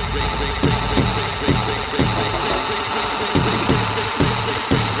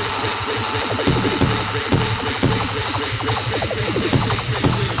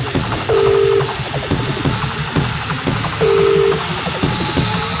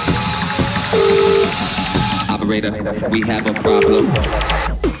 Operator, we have a problem.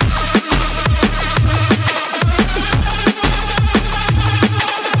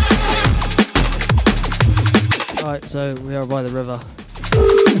 Right, so we are by the river.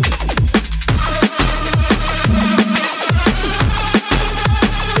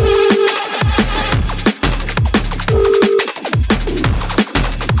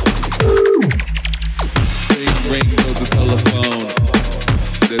 Ring goes the telephone.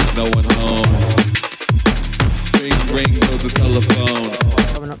 There's no one home. Ring goes the telephone.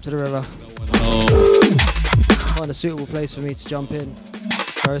 Coming up to the river. No one home. Find a suitable place for me to jump in,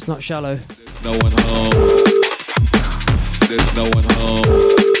 where it's not shallow. No one home. There's no one home.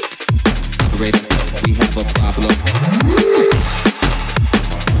 Operator, we have a problem.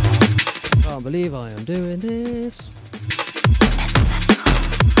 Can't believe I am doing this.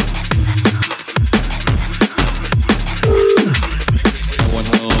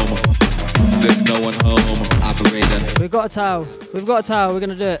 There's no one home. Operator. We've got a towel. We've got a towel. We're going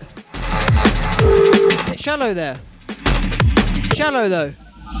to do it. It's shallow there. Shallow though.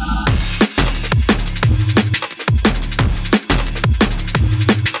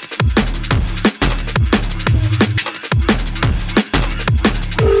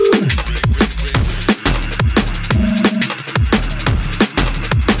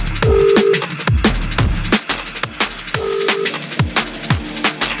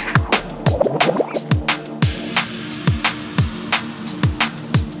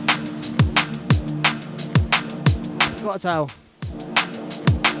 Got a towel.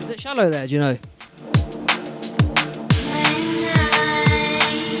 Is it shallow there, do you know?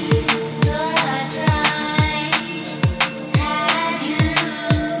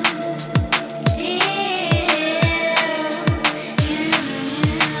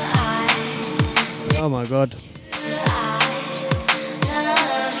 Oh my god.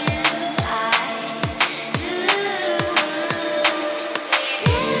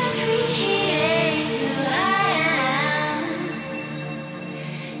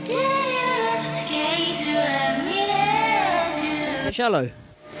 Shallow.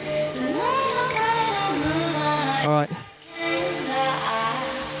 Alright. I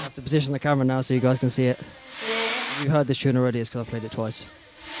have to position the camera now so you guys can see it. If you've heard this tune already, it's because I've played it twice.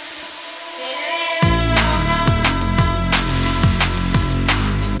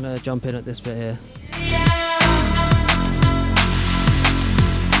 I'm going to jump in at this bit here.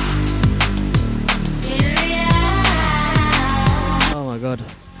 Oh my god.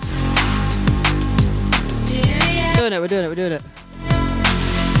 We're doing it.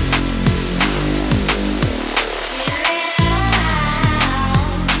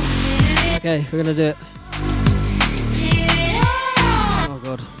 Okay, we're gonna do it. Oh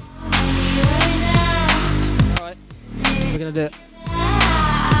god. Alright. We're gonna do it.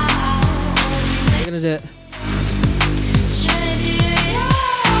 We're gonna do it.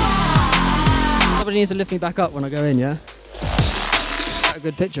 Somebody needs to lift me back up when I go in, yeah? Got a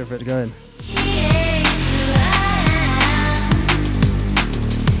good picture for it to go in.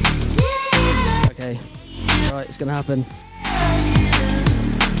 Okay. Alright, it's gonna happen.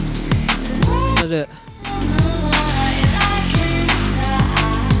 I'm gonna do it.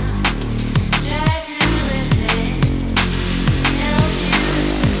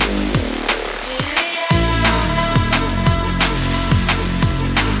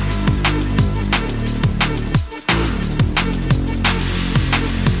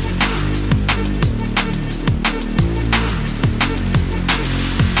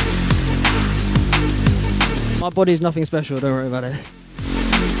 My body's nothing special, don't worry about it.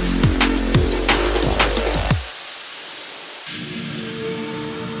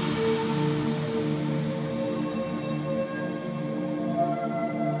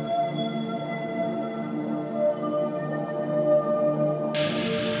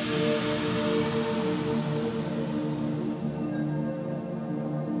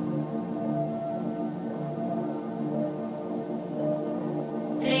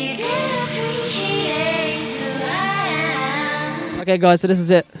 Okay guys, so this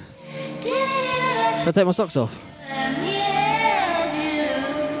is it. Can I take my socks off?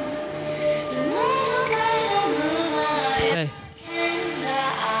 Okay.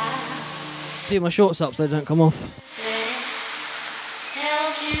 Do my shorts up so they don't come off.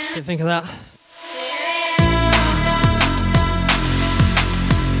 Didn't think of that.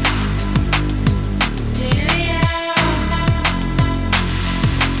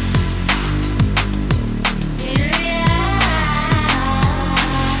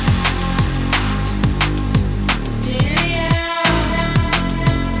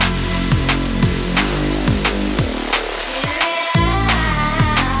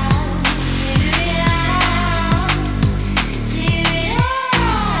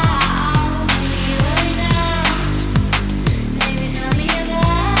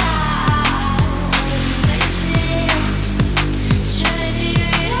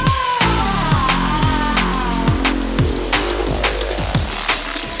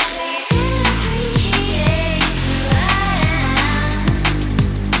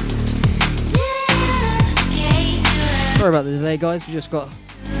 Sorry about the delay guys, we just got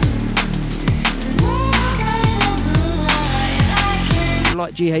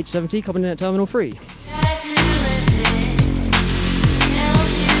Flight GH70 coming in at Terminal 3.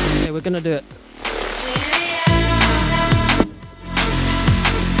 Okay, we're gonna do it.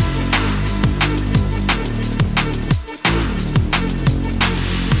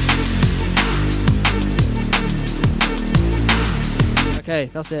 Okay,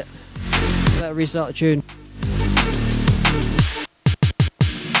 that's it. better restart the tune.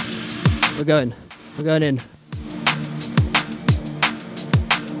 We're going in.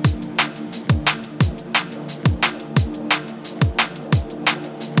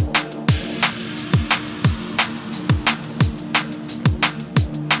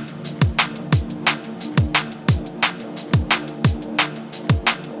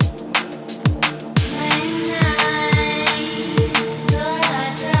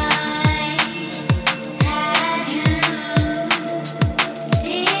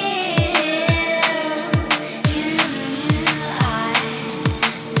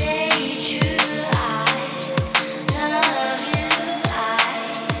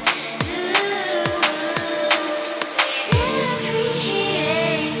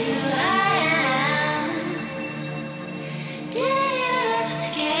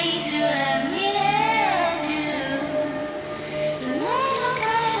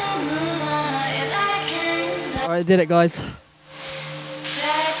 Alright, did it, guys.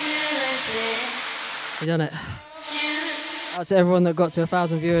 We done it. Out to everyone that got to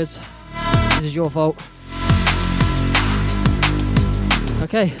 1,000 viewers. This is your fault.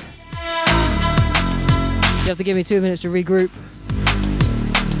 Okay. You have to give me 2 minutes to regroup.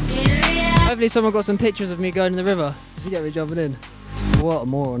 Hopefully someone got some pictures of me going in the river. Just to get me jumping in. What a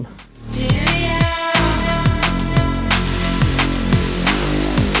moron.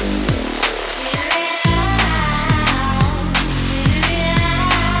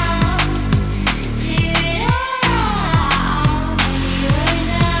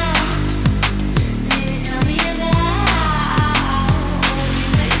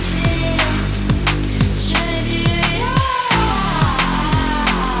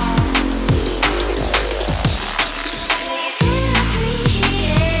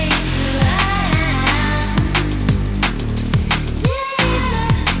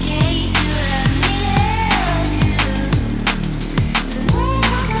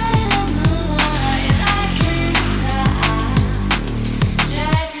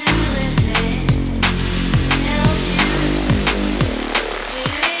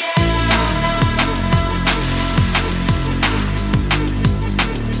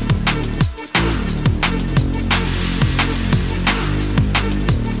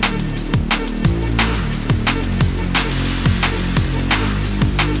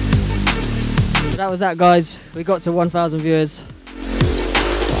 That was that, guys. We got to 1,000 viewers.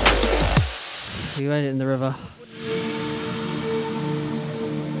 We made it in the river.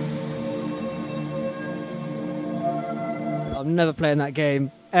 I'm never playing that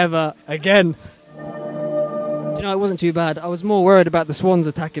game ever again. You know, it wasn't too bad. I was more worried about the swans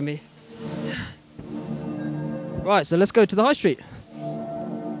attacking me. Right, so let's go to the high street.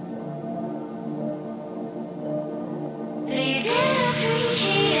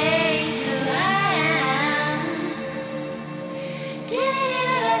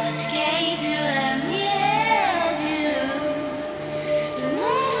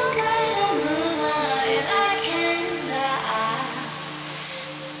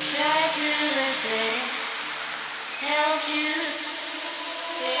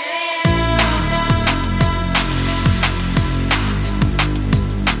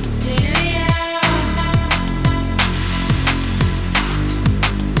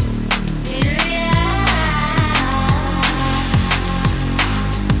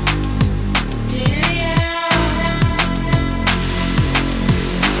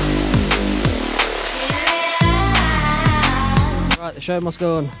 Right, the show must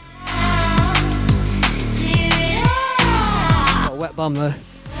go on. Got a wet bum though.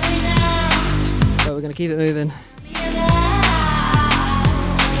 But we're going to keep it moving.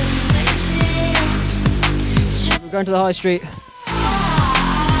 We're going to the high street.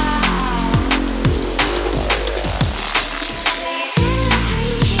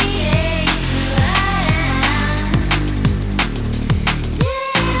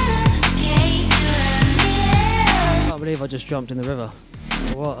 I can't believe I just jumped in the river.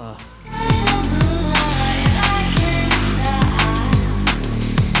 What a...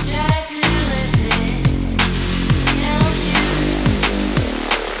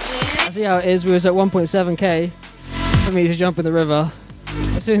 I see how it is. We was at 1.7k for me to jump in the river.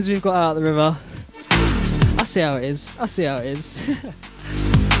 As soon as we've got out of the river, I see how it is. I see how it is.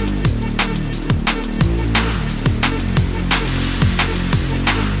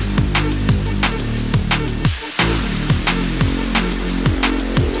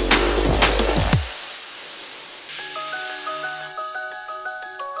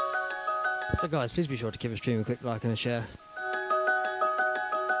 So guys, please be sure to give the stream a quick like and a share.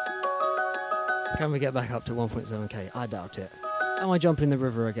 Can we get back up to 1.7k? I doubt it. Am I jumping in the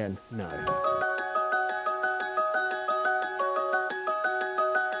river again? No.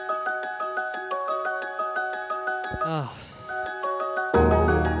 Oh.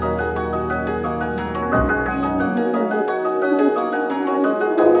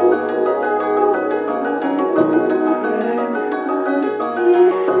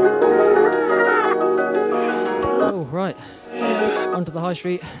 Oh, right. Onto the high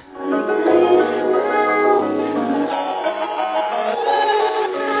street.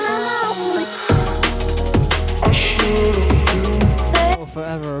 I'll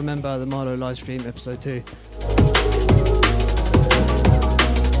forever remember the Marlow live stream episode 2.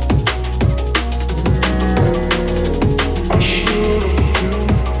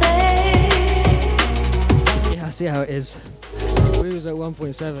 Yeah, I see how it is. We was at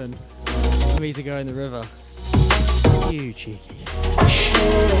 1.7 for me to go in the river. You cheeky.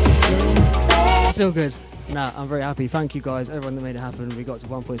 Still good. Nah, I'm very happy. Thank you guys, everyone that made it happen. We got to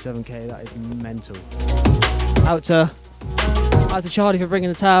 1.7k. That is mental. Out to Charlie for bringing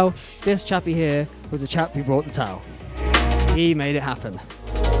the towel. This chappy here was the chap who brought the towel. He made it happen.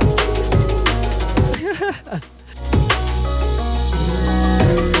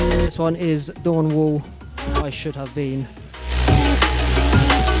 This one is Dawn Wall. I should have been.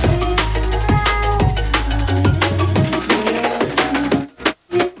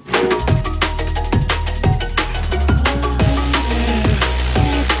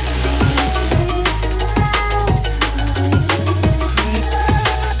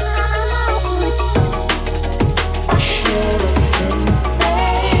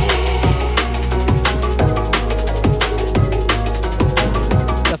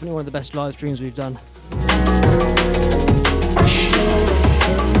 Definitely one of the best live streams we've done.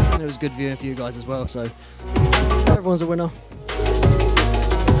 And it was good viewing for you guys as well, so everyone's a winner.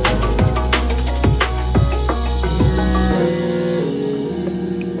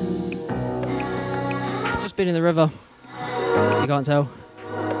 Just been in the river, you can't tell.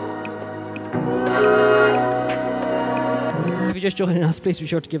 If you're just joining us, please be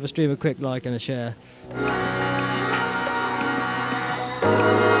sure to give a stream a quick like and a share.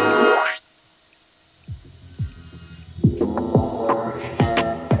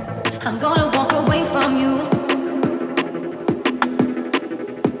 I'm gonna walk away from you.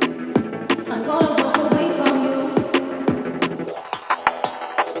 I'm gonna walk away from you.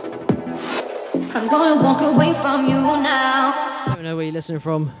 I'm gonna walk away from you now. I don't know where you're listening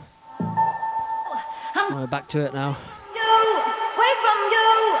from. I'm back to it now. Away from you,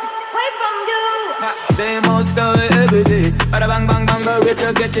 away from you. Same old story every day. Bada bang bang bang, the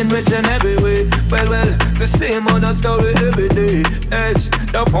richer getting rich in every way. Well, the same old story every day. It's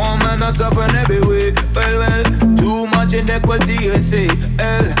the poor man are suffering every way. Well, too much inequity and say,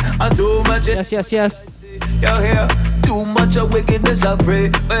 and too much. Yes. You hear? Too much of wickedness I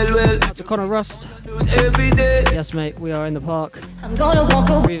pray. Well. To Connor Rust. Every day. Yes, mate. We are in the park. I'm gonna walk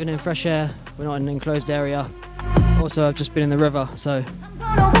away. Breathing in fresh air. We're not in an enclosed area. Also, I've just been in the river, so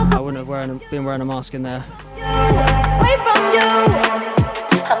I wouldn't have been wearing a mask in there. Away from you.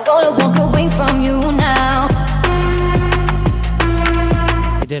 I'm gonna walk away from you now.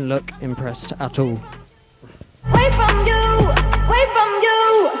 He didn't look impressed at all. Away from you, away from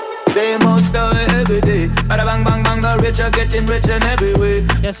you. Same old story every day. Bada bang bang bang, the rich are getting rich in every way.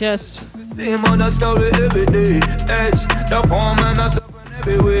 Yes. Same old story every day. It's the poor man are suffering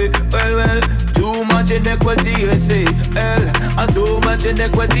every way. Well, too much inequity I say. And too much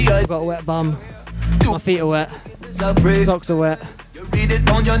inequity I I've got a wet bum. My feet are wet. pray. Socks are wet. You read it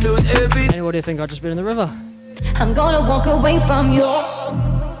on your news every day. Anybody think I've just been in the river? I'm gonna walk away from you.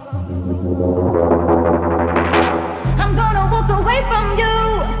 I'm gonna walk away from you.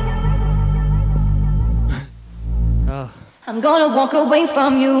 Oh. I'm gonna walk away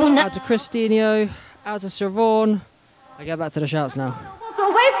from you now. Out to Christinio. Out to Sir Vaughan. I get back to the shouts now. Walk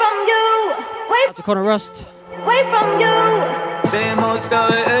away from you. Out to Connor Rust. Away from you. Same old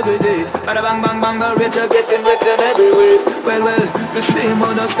story every day. Bada bang bang bang, the rich are getting rich in every way. Well, the same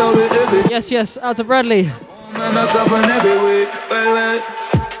old story every day. Yes. Out to Bradley. Man are suffering every way. Well.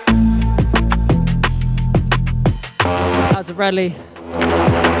 Out to Bradley.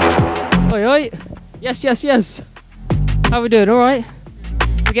 Oi. Yes. How we doing? All right?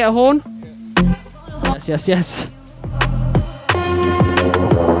 We get a horn? Yes.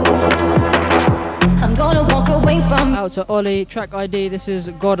 I'm gonna walk away from. Out to Ollie. Track ID. This is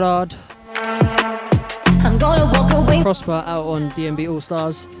Goddard. I'm gonna walk away. Prosper out on DMB All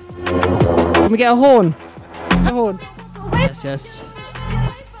Stars. Can we get a horn? A horn. Yes.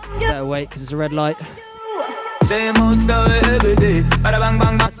 Better wait because it's a red light. Same old story every day. Bada bang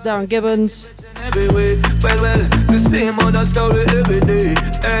bang bang. Out to Darren Gibbons. Every way. Well, the same old story every day.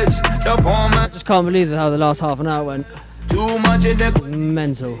 It's the poor man. Just can't believe how the last half an hour went. Too much inequity.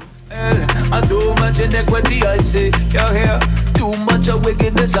 Mental. I too much iniquity, I say. You hear? Too much of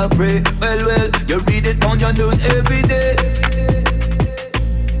wickedness, I pray. Well, you read it on your news every day.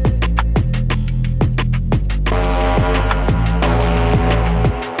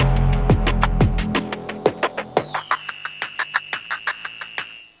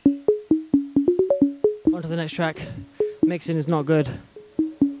 On to the next track. Mixing is not good.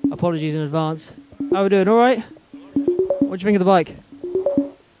 Apologies in advance. How we doing? All right? What do you think of the bike?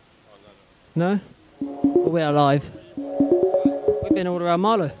 No? Well, we're alive. We've been all around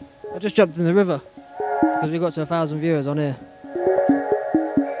Marlow. I just jumped in the river because we got to 1,000 viewers on here.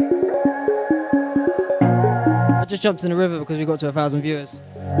 I just jumped in the river because we got to 1,000 viewers.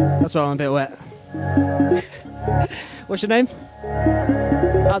 That's why I'm a bit wet. What's your name?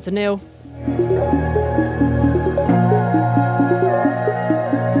 Out to Neil.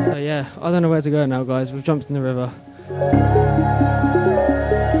 So yeah, I don't know where to go now, guys. We've jumped in the river.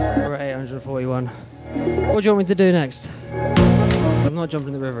 We're at 841. What do you want me to do next? I'm not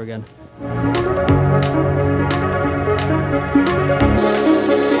jumping in the river again.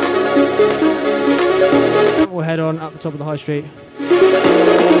 We'll head on up the top of the high street.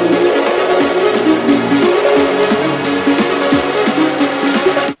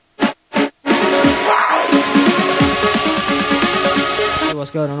 See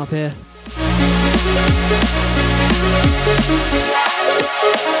what's going on up here.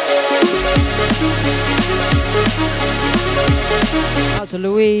 Out to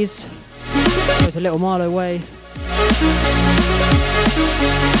Louise. It's a little Marlow way.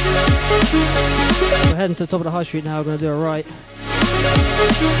 We're heading to the top of the high street now. We're going to do a right.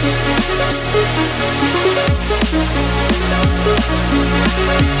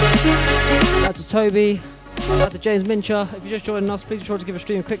 Out to Toby. Out to James Mincher. If you're just joining us, please be sure to give a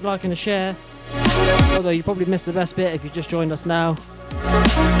stream a quick like and a share. Although you probably missed the best bit if you just joined us now.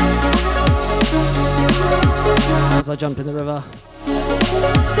 As I jumped in the river.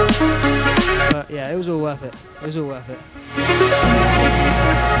 But yeah, it was all worth it. It was all worth it.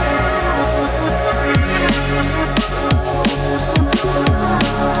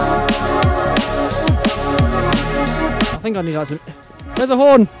 I think I need like some... There's a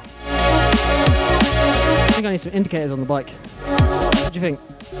horn! I think I need some indicators on the bike. What do you think?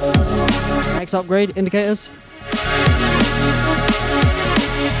 Next upgrade, indicators?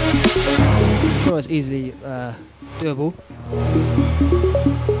 I'm sure it's easily doable.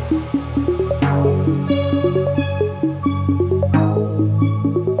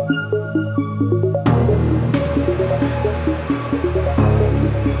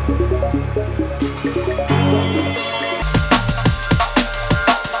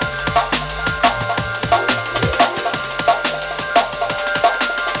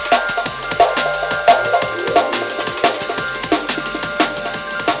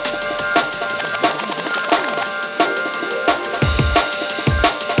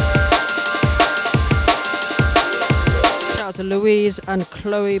 Louise and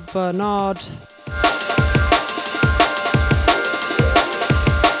Chloe Bernard.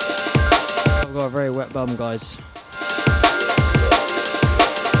 I've got a very wet bum, guys.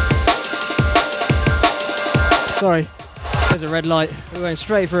 Sorry, there's a red light. We went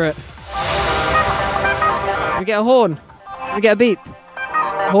straight through it. We get a horn. We get a beep.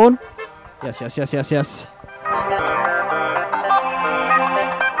 Horn? Yes, yes, yes, yes, yes.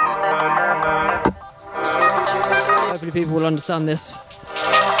 Hopefully people will understand this.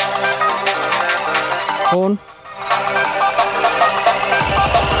 Horn.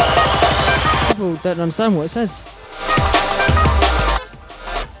 People don't understand what it says.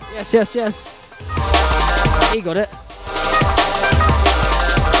 Yes, yes, yes. He got it.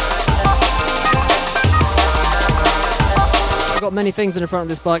 We've got many things in the front of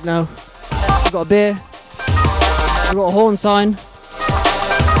this bike now. We've got a beer. We've got a horn sign.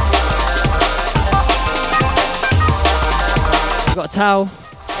 We've got a towel,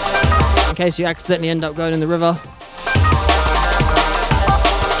 in case you accidentally end up going in the river.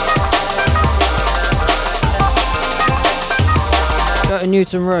 Go to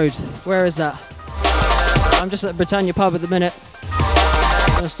Newton Road. Where is that? I'm just at Britannia pub at the minute.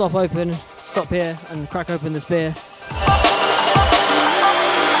 I'm going to stop here and crack open this beer.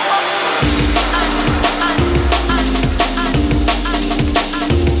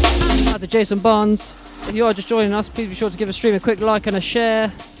 Out to Jason Barnes. If you are just joining us, please be sure to give a stream a quick like and a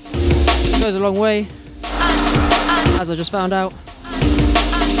share. It goes a long way, as I just found out.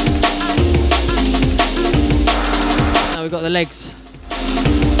 Now we've got the legs,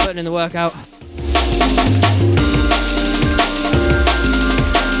 putting in the workout.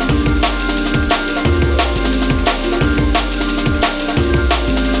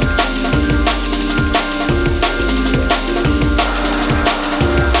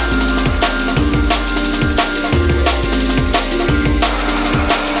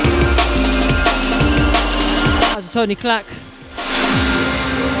 Tony Clack.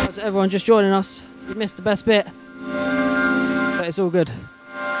 Shout out to everyone just joining us. You missed the best bit, but it's all good.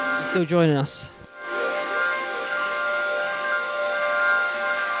 You're still joining us.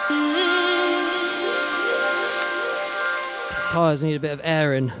 Tyres need a bit of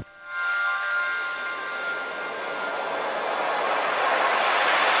airing.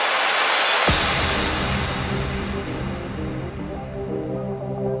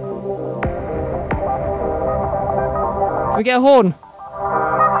 Can we get a horn?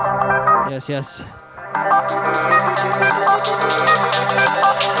 Yes, yes.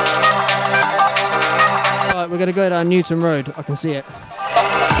 Right, we're gonna go down Newton Road. I can see it.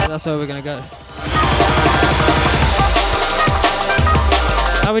 That's where we're gonna go.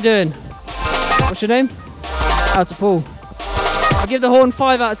 How we doing? What's your name? Out to Paul. I'll give the horn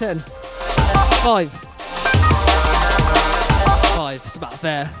 5 out of 10. 5. 5. It's about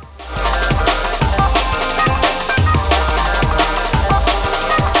fair.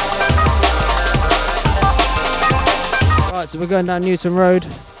 Right, so we're going down Newton Road.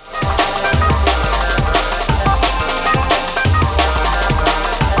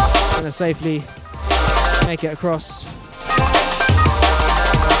 Going to safely make it across.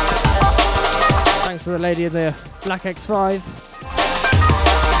 Thanks to the lady in the black X5,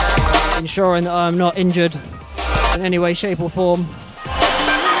 ensuring that I'm not injured in any way, shape or form.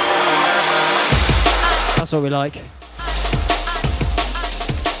 That's what we like.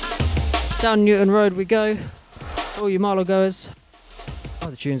 Down Newton Road we go. All you Marlow goers.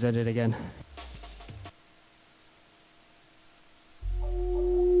 Oh, the tune's ended again.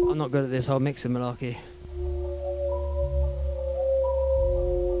 I'm not good at this whole mixing malarkey.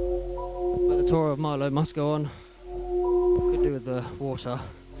 But the tour of Marlow must go on. Could do with the water.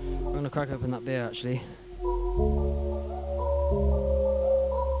 I'm going to crack open that beer actually.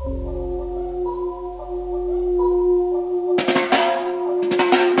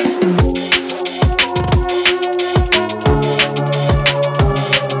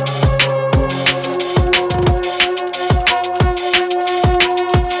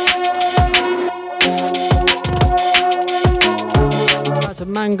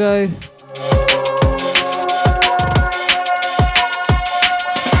 Mango.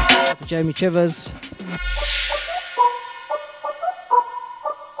 For Jamie Chivers.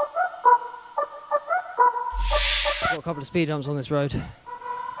 Got a couple of speed humps on this road.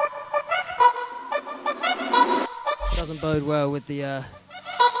 Doesn't bode well with the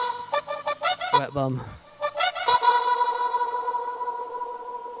wet bum.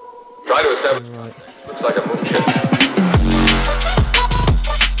 Try to establish. Right. Looks like a moon ship.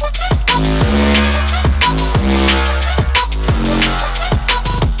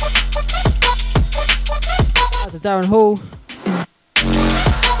 That's Darren Hall.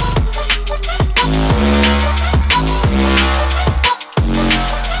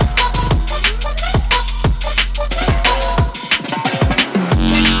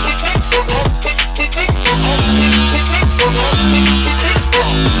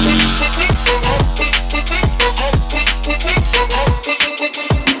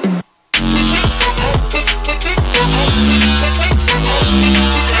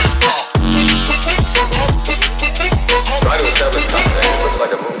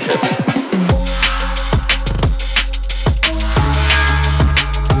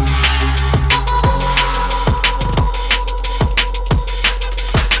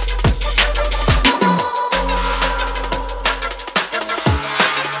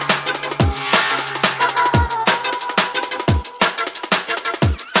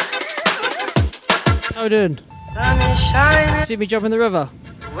 How we doing? Sun is shining. See me jump in the river?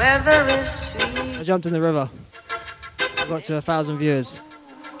 Weather is sweet. I jumped in the river. I got to 1,000 viewers.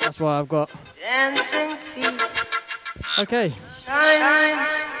 That's why I've got. Dancing feet. Okay. Shine.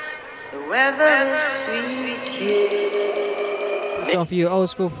 The weather is sweet. It's on for you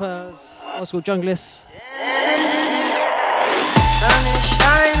old school furs, old school junglists. Sun is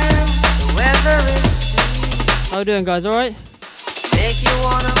shining. The weather is sweet. How we doing, guys? All right? Make you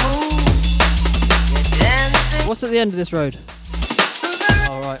wanna move. What's at the end of this road?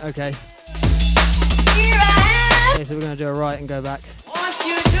 Oh, right, okay. Okay, so we're going to do a right and go back.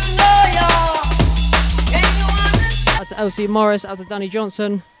 Out to LC Morris, out to Danny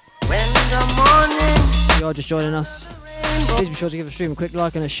Johnson. If you are just joining us, please be sure to give the stream a quick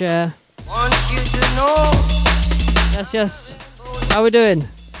like and a share. Yes, yes. How we doing?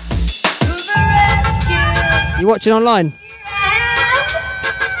 You watching online?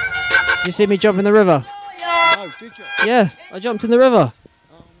 Did you see me jump in the river? Did you? Yeah, I jumped in the river.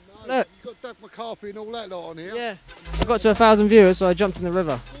 Oh, no. Look. You got Doug McCarthy and all that lot on here. Yeah. I got to 1,000 viewers, so I jumped in the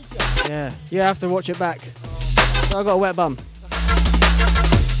river. Yeah, you have to watch it back. So I got a wet bum.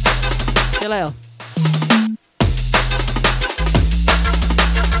 See you later.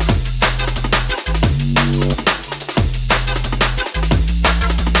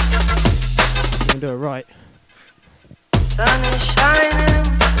 I'm gonna do it right. Sun is shining,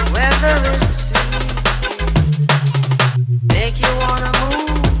 the weather is sweet. Make you wanna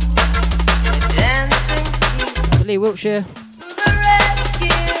move, we're dancing feet. Lee Wiltshire. To the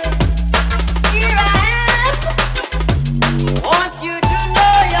rescue, here I am. Want you to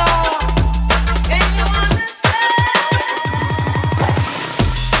know y'all, can you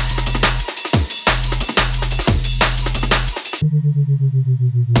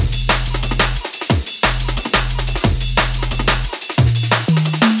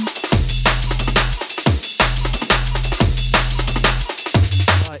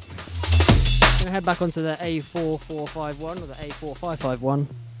Head back onto the A4451 or the A4551,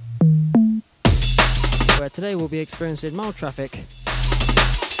 where today we'll be experiencing mild traffic. In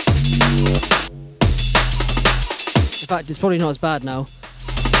fact, it's probably not as bad now.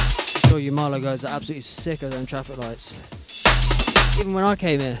 I'm sure you Marlow guys are absolutely sick of them traffic lights. Even when I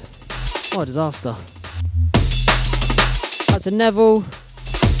came here, what a disaster. Out to Neville.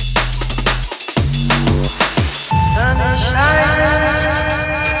 sun is shining?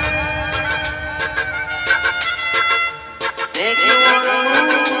 Make you wanna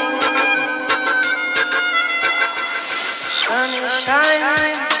move. Sun is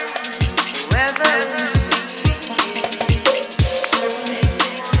shining, the weather is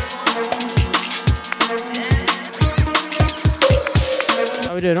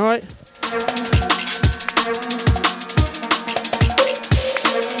How we doing, alright?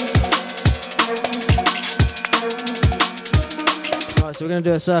 Right, so we're going to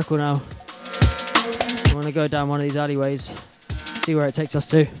do a circle now. We want to go down one of these alleyways, see where it takes us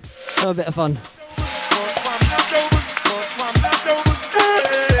to. Have a bit of fun.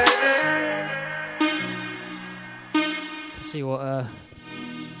 See what,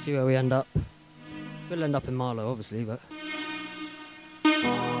 see where we end up. We'll end up in Marlow, obviously, but.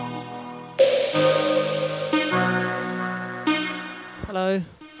 Hello.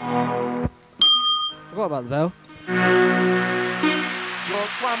 Forgot about the bell.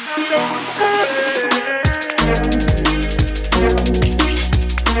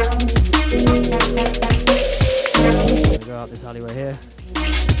 Gonna go out this alleyway here.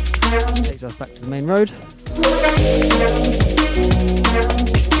 Takes us back to the main road. As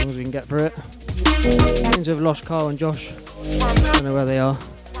long as we can get through it. Seems to have lost Carl and Josh. Don't know where they are.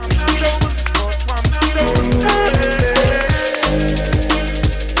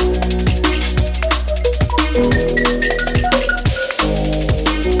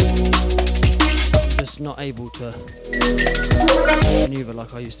 I'm just not able to maneuver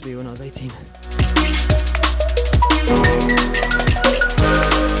like I used to be when I was 18.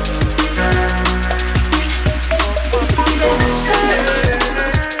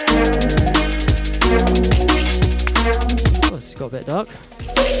 Oh, it's got a bit dark.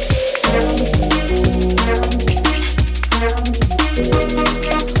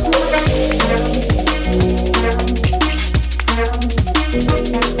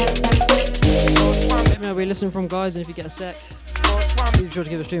 Let me know where you listen from, guys, and if you get a sec, be sure to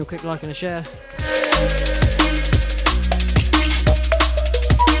give the stream a quick like and a share.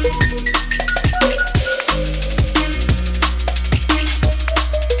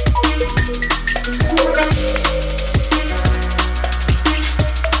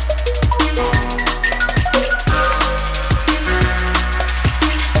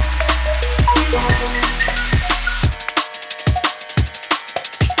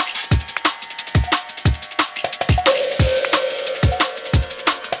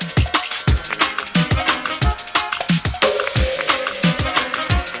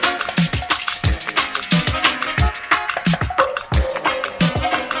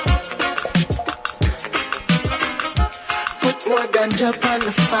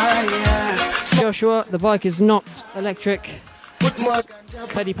 Joshua, the bike is not electric.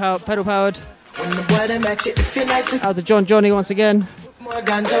 Pedal powered. Out to John Johnny once again.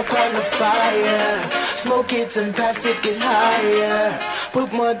 Smoke it and pass it, get higher.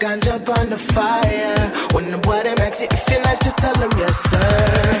 Put more ganja on the fire. When the boy them makes it feel nice, just tell them yes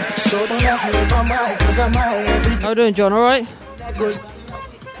sir. So don't ask me if I'm high, cause I'm high every day. How you doing, John? Alright?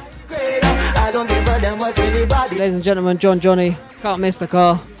 I don't give a damn what anybody. Ladies and gentlemen, John Johnny. Can't miss the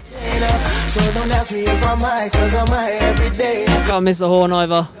car. So don't ask me if I'm high, cause I'm high every day. Can't miss the horn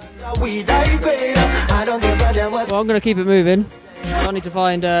either. I don't give a damn what. Well, I'm going to keep it moving. I need to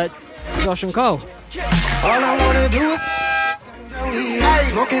find Josh and Carl. All I wanna do is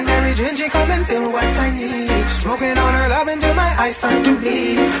Smoking Mary Jane, she come and feel what I need. Smoking on her love until my eyes start to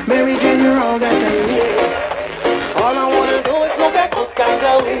bleed. Mary Jane, you're all that I need. All I wanna do is smoke that hook and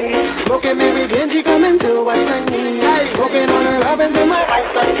go weed. Smoking Mary Jane, she come and feel what I need. Smoking on her love until my eyes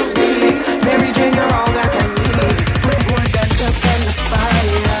start to bleed. Mary Jane, you're all that I need. Put more ganja on the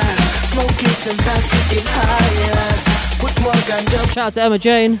fire. Smoke it and pass it, get higher. Put more ganja. Shout out to Emma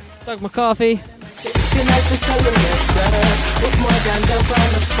Jane, Doug McCarthy. If you like to tell them yes, sir. Put more ganja on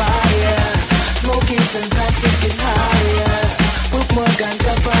the fire. Smoke it and pass it, get higher. Put more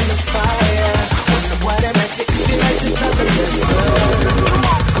ganja on the fire. When the water makes it, if you like to tell them yes, sir.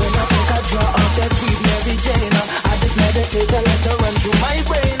 When I think I draw up that sweet Mary Jane, I just meditate and let her run through my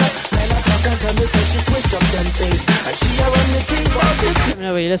brain. Then I talk and tell me, so she twists up them face. And she a run the thing for it. Let me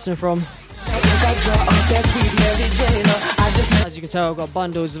know where you're listening from. I think I draw up that sweet Mary Jane, I just As you can tell, I've got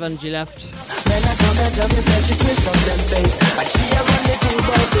bundles of energy left. Then I talk and tell me, so she twists up them face. And she a run the thing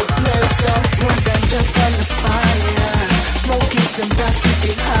for the place. So put ganja on the fire. Smoke it and pass it,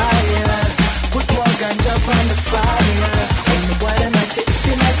 get higher. Put more ganja on the fire. When the boy them makes it, if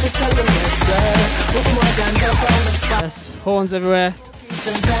you like to tell them yes, sir. Put more ganja on the fire. Yes, horns everywhere.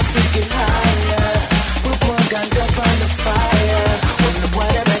 And pass it, get higher. Put more ganja on the fire. When the boy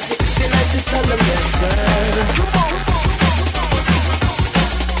them makes it, if you like to tell them yes, sir. Come on.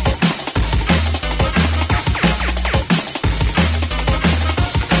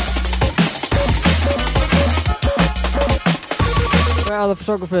 Where are the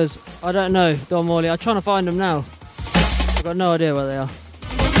photographers? I don't know, Don Morley. I'm trying to find them now. I've got no idea where they are.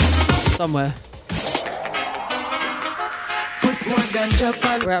 Somewhere.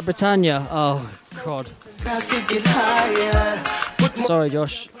 We're at Britannia. Oh, God. Sorry,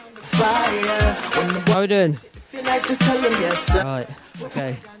 Josh. How are we doing? Right,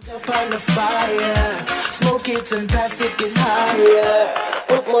 okay. Smoke it and pass it, get higher.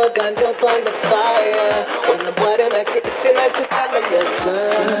 Put more ganja on the fire. When the water makes it, feel like to tell them yes,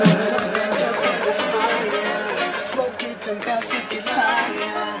 sir. Smoke it and pass it, get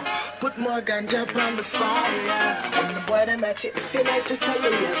higher. Put more ganja on the fire. When the water makes it, feel like to tell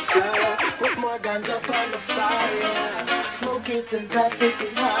them yes, sir. Put more ganja on the fire. Smoke it and pass it,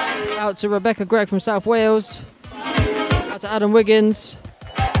 get higher. Out to Rebecca Gregg from South Wales. Out to Adam Wiggins.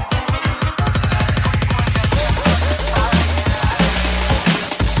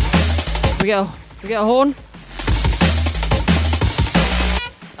 We get a horn.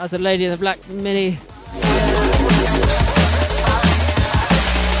 That's a lady in the black mini.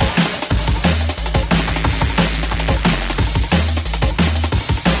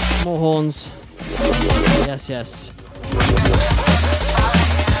 More horns. Yes, yes.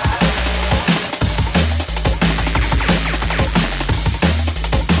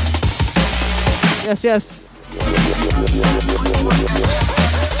 Yes, yes.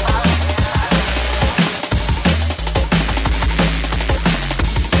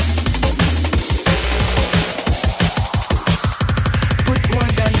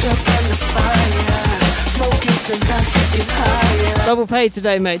 Double pay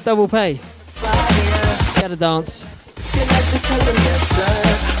today, mate. Double pay. Get a dance.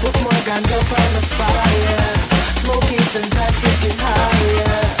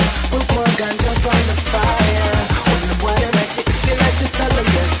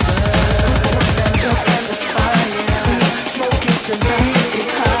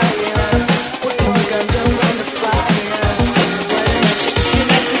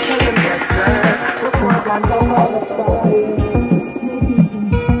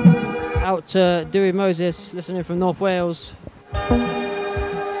 Out to Dewey Moses, listening from North Wales.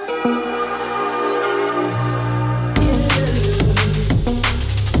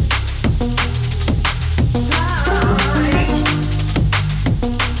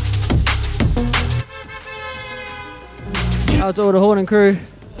 Out to all the Horn and crew.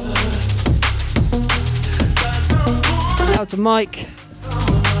 Out to Mike.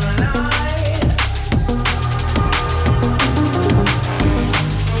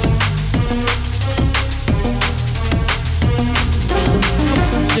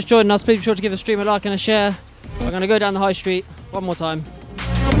 Just joining us, please be sure to give the stream a like and a share. I'm going to go down the high street one more time.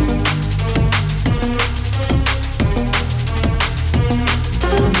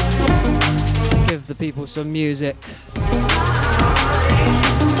 Give the people some music.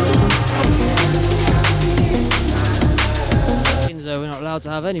 We're not allowed to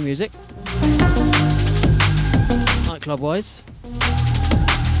have any music, nightclub wise.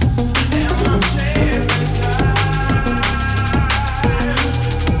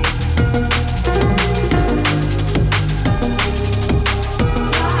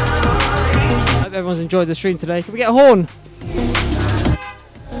 Hope everyone's enjoyed the stream today. Can we get a horn?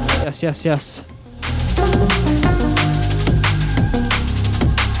 Yes, yes, yes.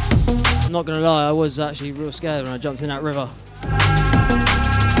 I'm not gonna lie, I was actually real scared when I jumped in that river.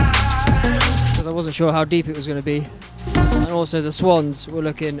 Because I wasn't sure how deep it was gonna be. And also the swans were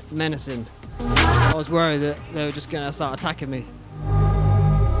looking menacing. I was worried that they were just gonna start attacking me.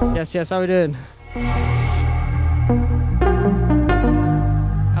 Yes, yes, how we doing?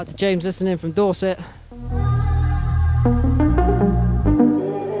 Out to James listening from Dorset.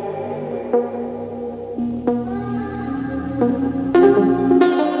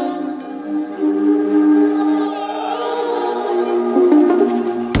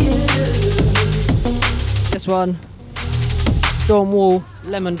 This one, Storm Wall,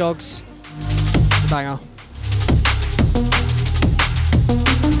 Lemon Dogs, banger.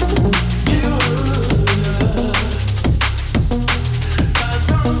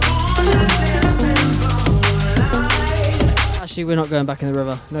 Actually, we're not going back in the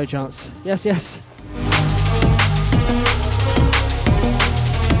river, no chance. Yes, yes.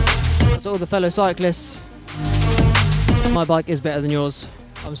 To all the fellow cyclists, my bike is better than yours.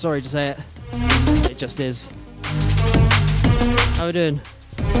 I'm sorry to say it. It just is. How we doing?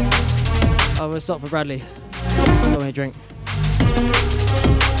 Oh, we'll stop for Bradley. Got me a drink.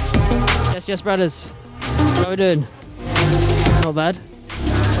 Yes, yes, brothers. How we doing? Not bad.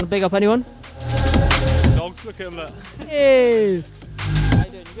 Want to big up anyone? Dogs, look at them there. Hey! How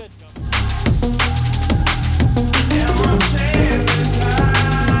you doing? You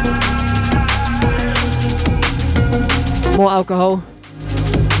good? More alcohol.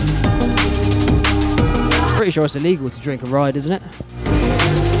 Pretty sure it's illegal to drink and ride, isn't it?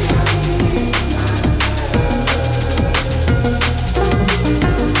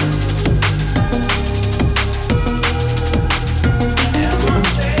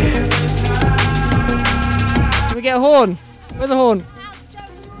 Can we get a horn? Where's a horn?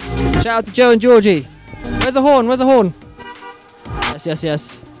 Shout out to Joe and Georgie. Where's a horn? Where's a horn? Yes, yes,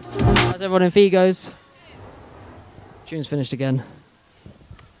 yes. How's everyone in Figos? Tune's finished again.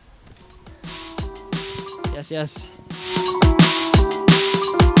 Yes, yes.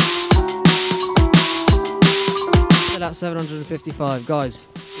 Still at 755. Guys,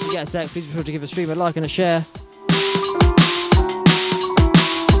 if you get a sec, please be sure to give the stream a like and a share.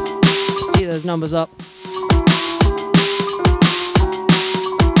 See those numbers up.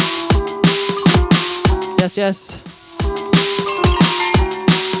 Yes, yes.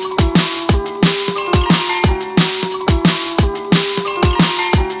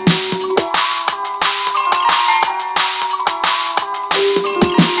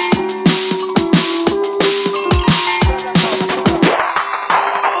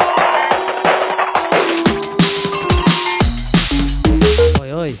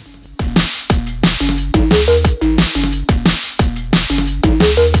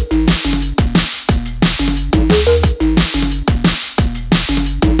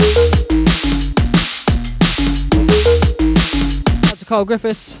 Carl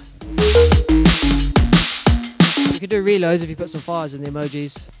Griffiths. You could do reloads if you put some fires in the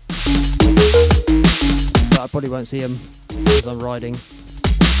emojis. But I probably won't see them because I'm riding.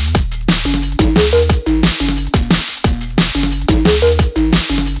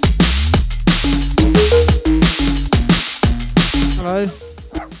 Hello.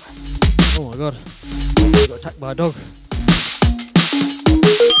 Oh my god. I got attacked by a dog.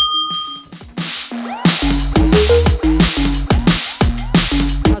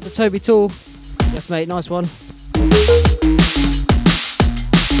 Out to Toby Tool. Yes mate, nice one.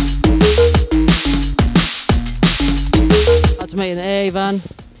 Out to mate in the AA van.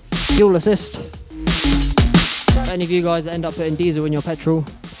 Fuel assist. For any of you guys that end up putting diesel in your petrol.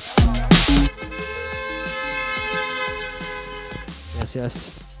 Yes,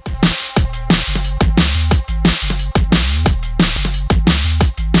 yes.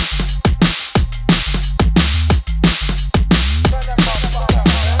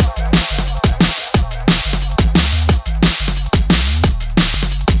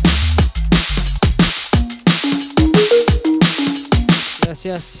 Yes,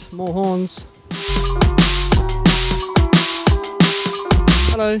 yes, more horns.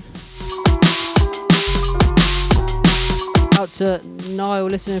 Hello. Out to Niall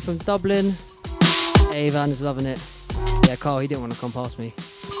listening from Dublin. Hey, Van is loving it. Yeah, Carl, he didn't want to come past me.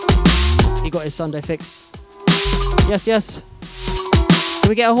 He got his Sunday fix. Yes, yes. Can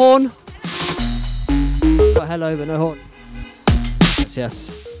we get a horn? Got hello, but no horn. Yes,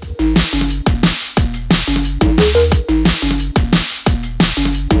 yes.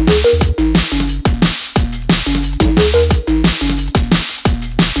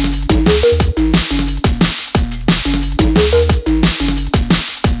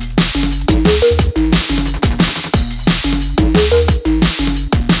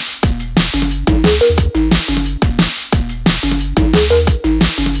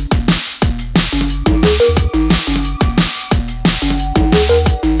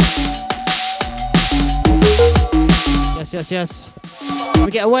 Yes, yes. We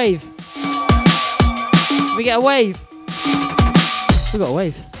get a wave. We get a wave. We got a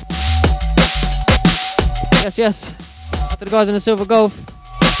wave. Yes, yes. To the guys in the silver golf.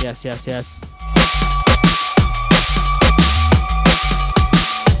 Yes, yes, yes.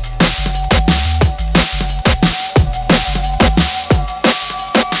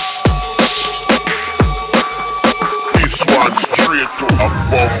 This one straight to a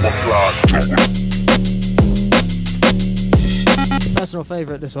bomber class. Personal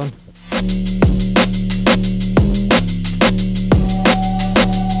favourite, this one.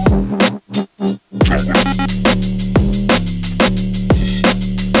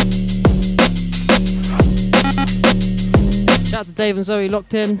 Shout out to Dave and Zoe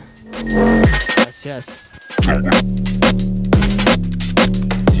locked in. Yes, yes.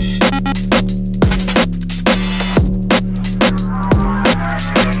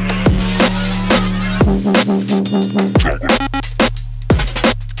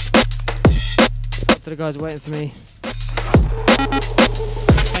 To the guys waiting for me.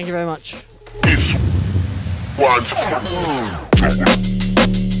 Thank you very much. This one's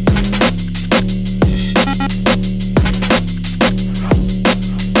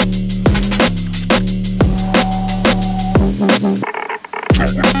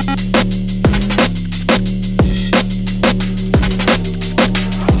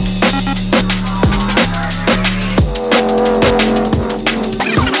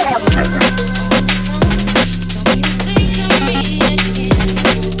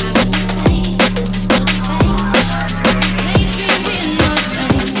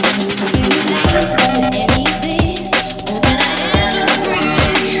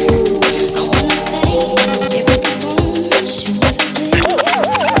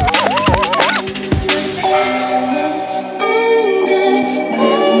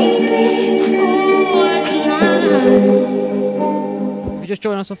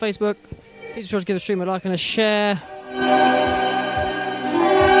join us on Facebook. Please be sure to give the stream a like and a share.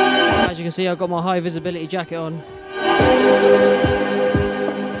 As you can see, I've got my high visibility jacket on.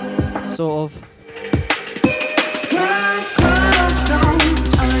 Sort of.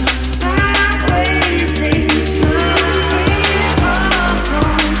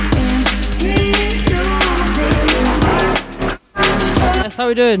 Yes, how are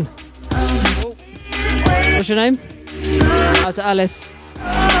we doing? What's your name? Out to Alice.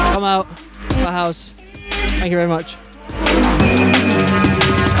 Come out of our house. Thank you very much.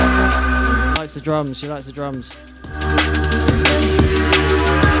 Likes the drums. She likes the drums.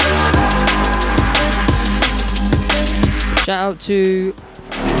 Shout out to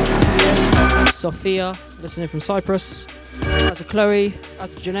Sophia, listening from Cyprus. Out to Chloe. Out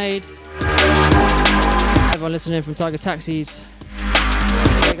to Junaid. Everyone listening from Tiger Taxis.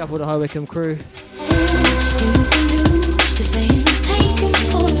 Big up all the High Wycombe crew.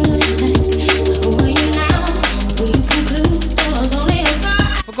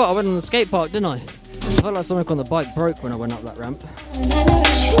 I forgot I went on the skate park, didn't I? I felt like something on the bike broke when I went up that ramp.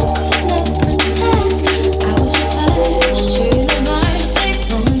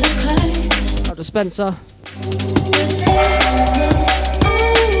 Up to Spencer.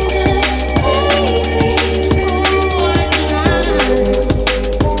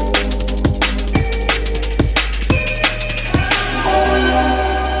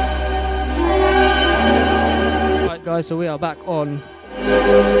 Right guys, so we are back on,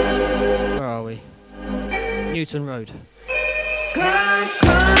 where are we? Newton Road.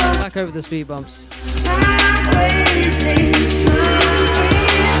 Back over the speed bumps.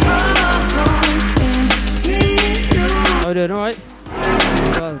 How are we doing, alright?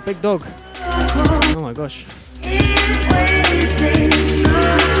 Big dog. Oh my gosh.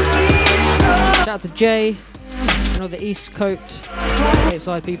 Shout out to Jay and all the East Coast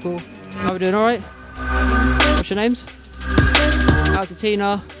Gateside people. How are we doing, alright? What's your names? Out to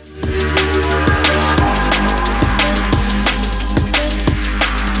Tina.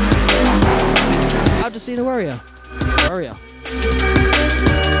 Out to Cena Warrior.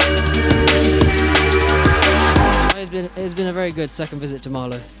 It's been a very good second visit to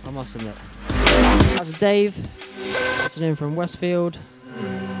Marlow, I must admit. Out to Dave, listening from Westfield.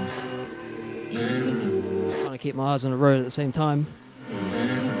 Trying to keep my eyes on the road at the same time,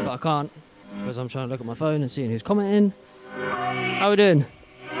 but I can't because I'm trying to look at my phone and seeing who's commenting. How we doing?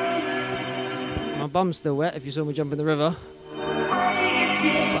 My bum's still wet if you saw me jump in the river.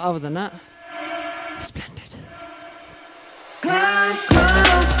 But other than that, splendid.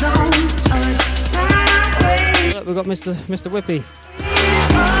 Look, we've got Mr. Whippy.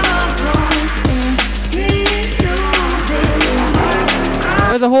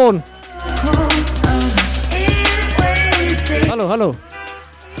 Where's a horn? Hello, hello.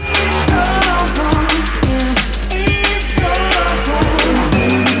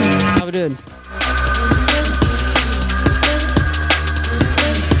 How we doing?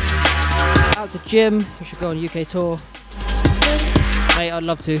 Out to Jim, we should go on UK tour. Mate, I'd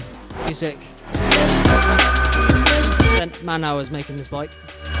love to. Be sick. Spent man hours making this bike.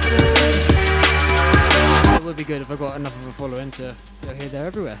 It would be good if I got enough of a following to go here, there,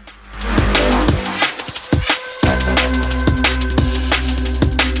 everywhere.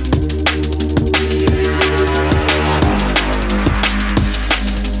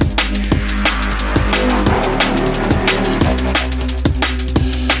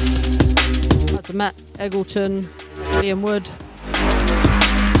 That's a Matt Eggleton, Liam Wood.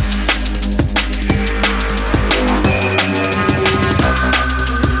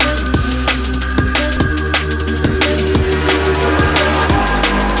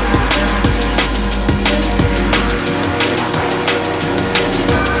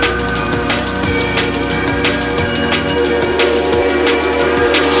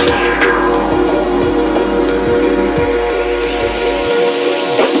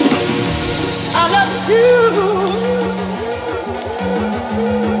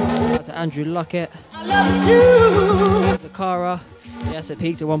 Andrew Luckett. That's a Cara. Yes, it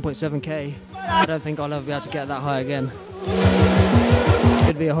peaked at 1.7k. I don't think I'll ever be able to get that high again. It's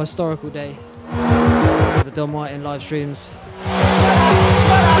going to be a historical day for the Don White in live streams.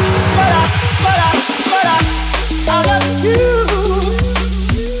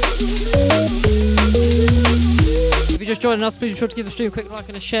 If you're just joining us, please be sure to give the stream a quick like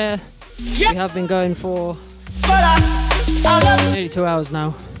and a share. We have been going for nearly 2 hours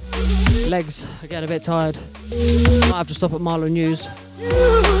now. Legs are getting a bit tired. Might have to stop at Marlow News,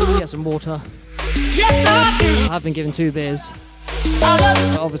 get some water. I have been given 2 beers, but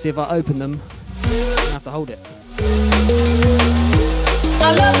obviously if I open them, I'm going to have to hold it.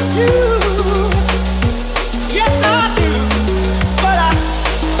 I love you. Yes, I do. But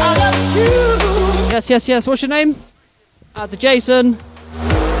I love you. Yes, yes, yes. What's your name? Out to Jason.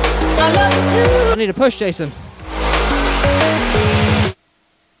 I love you. I need a push, Jason.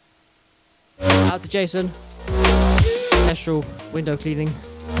 Out to Jason. Estral window cleaning.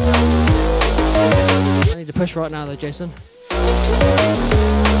 I need to push right now though, Jason.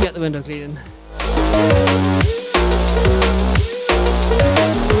 Get the window cleaning.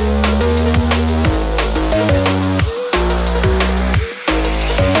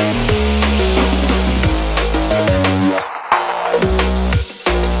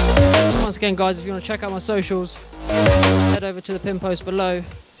 Once again guys, if you want to check out my socials, head over to the pin post below.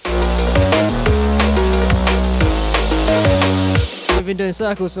 We've been doing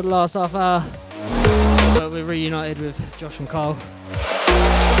circles for the last half hour, but we're reunited with Josh and Carl.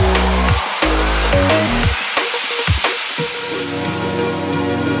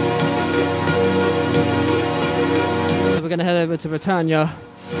 So we're going to head over to Britannia.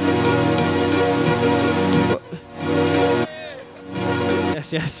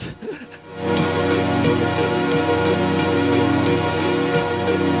 Yes, yes.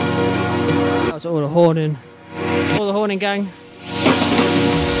 That's all the horning. All the horning gang.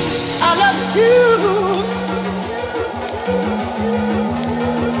 I love you.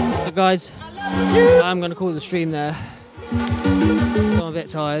 So guys, I'm going to call the stream there. I'm a bit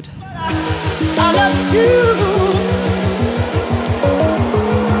tired. I love you.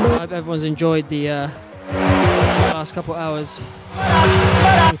 I hope everyone's enjoyed the last couple hours,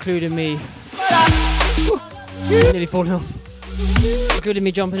 including me nearly falling off, including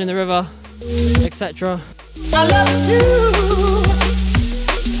me jumping in the river, etc. I love you.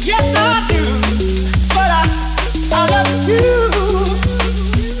 Yes, I do. But I love you.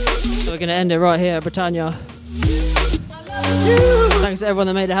 So we're going to end it right here at Britannia. Thanks to everyone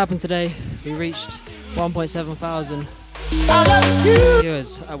that made it happen today. We reached 1.7 thousand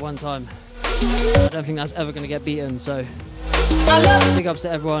viewers at one time. I don't think that's ever going to get beaten, so big ups to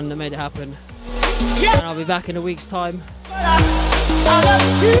everyone that made it happen. And I'll be back in a week's time.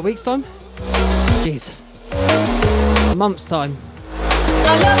 A week's time? Jeez. A month's time.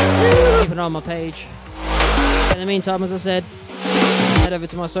 Keep an eye on my page. In the meantime, as I said, head over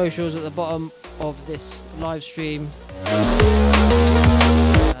to my socials at the bottom of this live stream,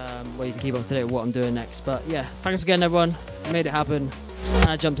 where you can keep up to date with what I'm doing next. But yeah, thanks again everyone, made it happen, and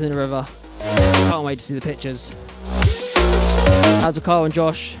I jumped in the river. Can't wait to see the pictures. Out to Carl and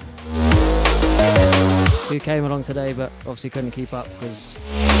Josh, who came along today but obviously couldn't keep up because,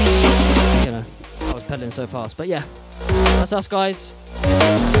 you know, I was pedaling so fast. But yeah, that's us guys.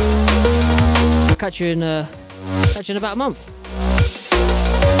 Catch you in about a month.